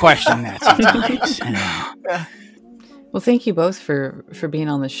 yeah, I question that sometimes. You know. Well, thank you both for being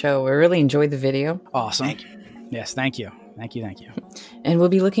on the show. I really enjoyed the video. Awesome. Thank you. Yes, thank you. And we'll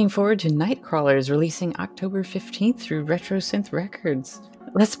be looking forward to Nightcrawlers releasing October 15th through Retro Synth Records.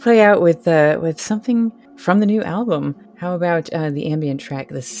 Let's play out with something from the new album. How about the ambient track,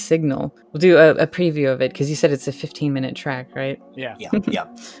 The Signal? We'll do a preview of it because you said it's a 15-minute track, right? Yeah. Yeah.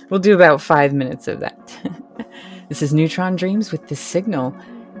 We'll do about 5 minutes of that. This is Neutron Dreams with The Signal,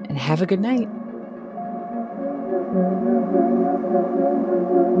 and have a good night.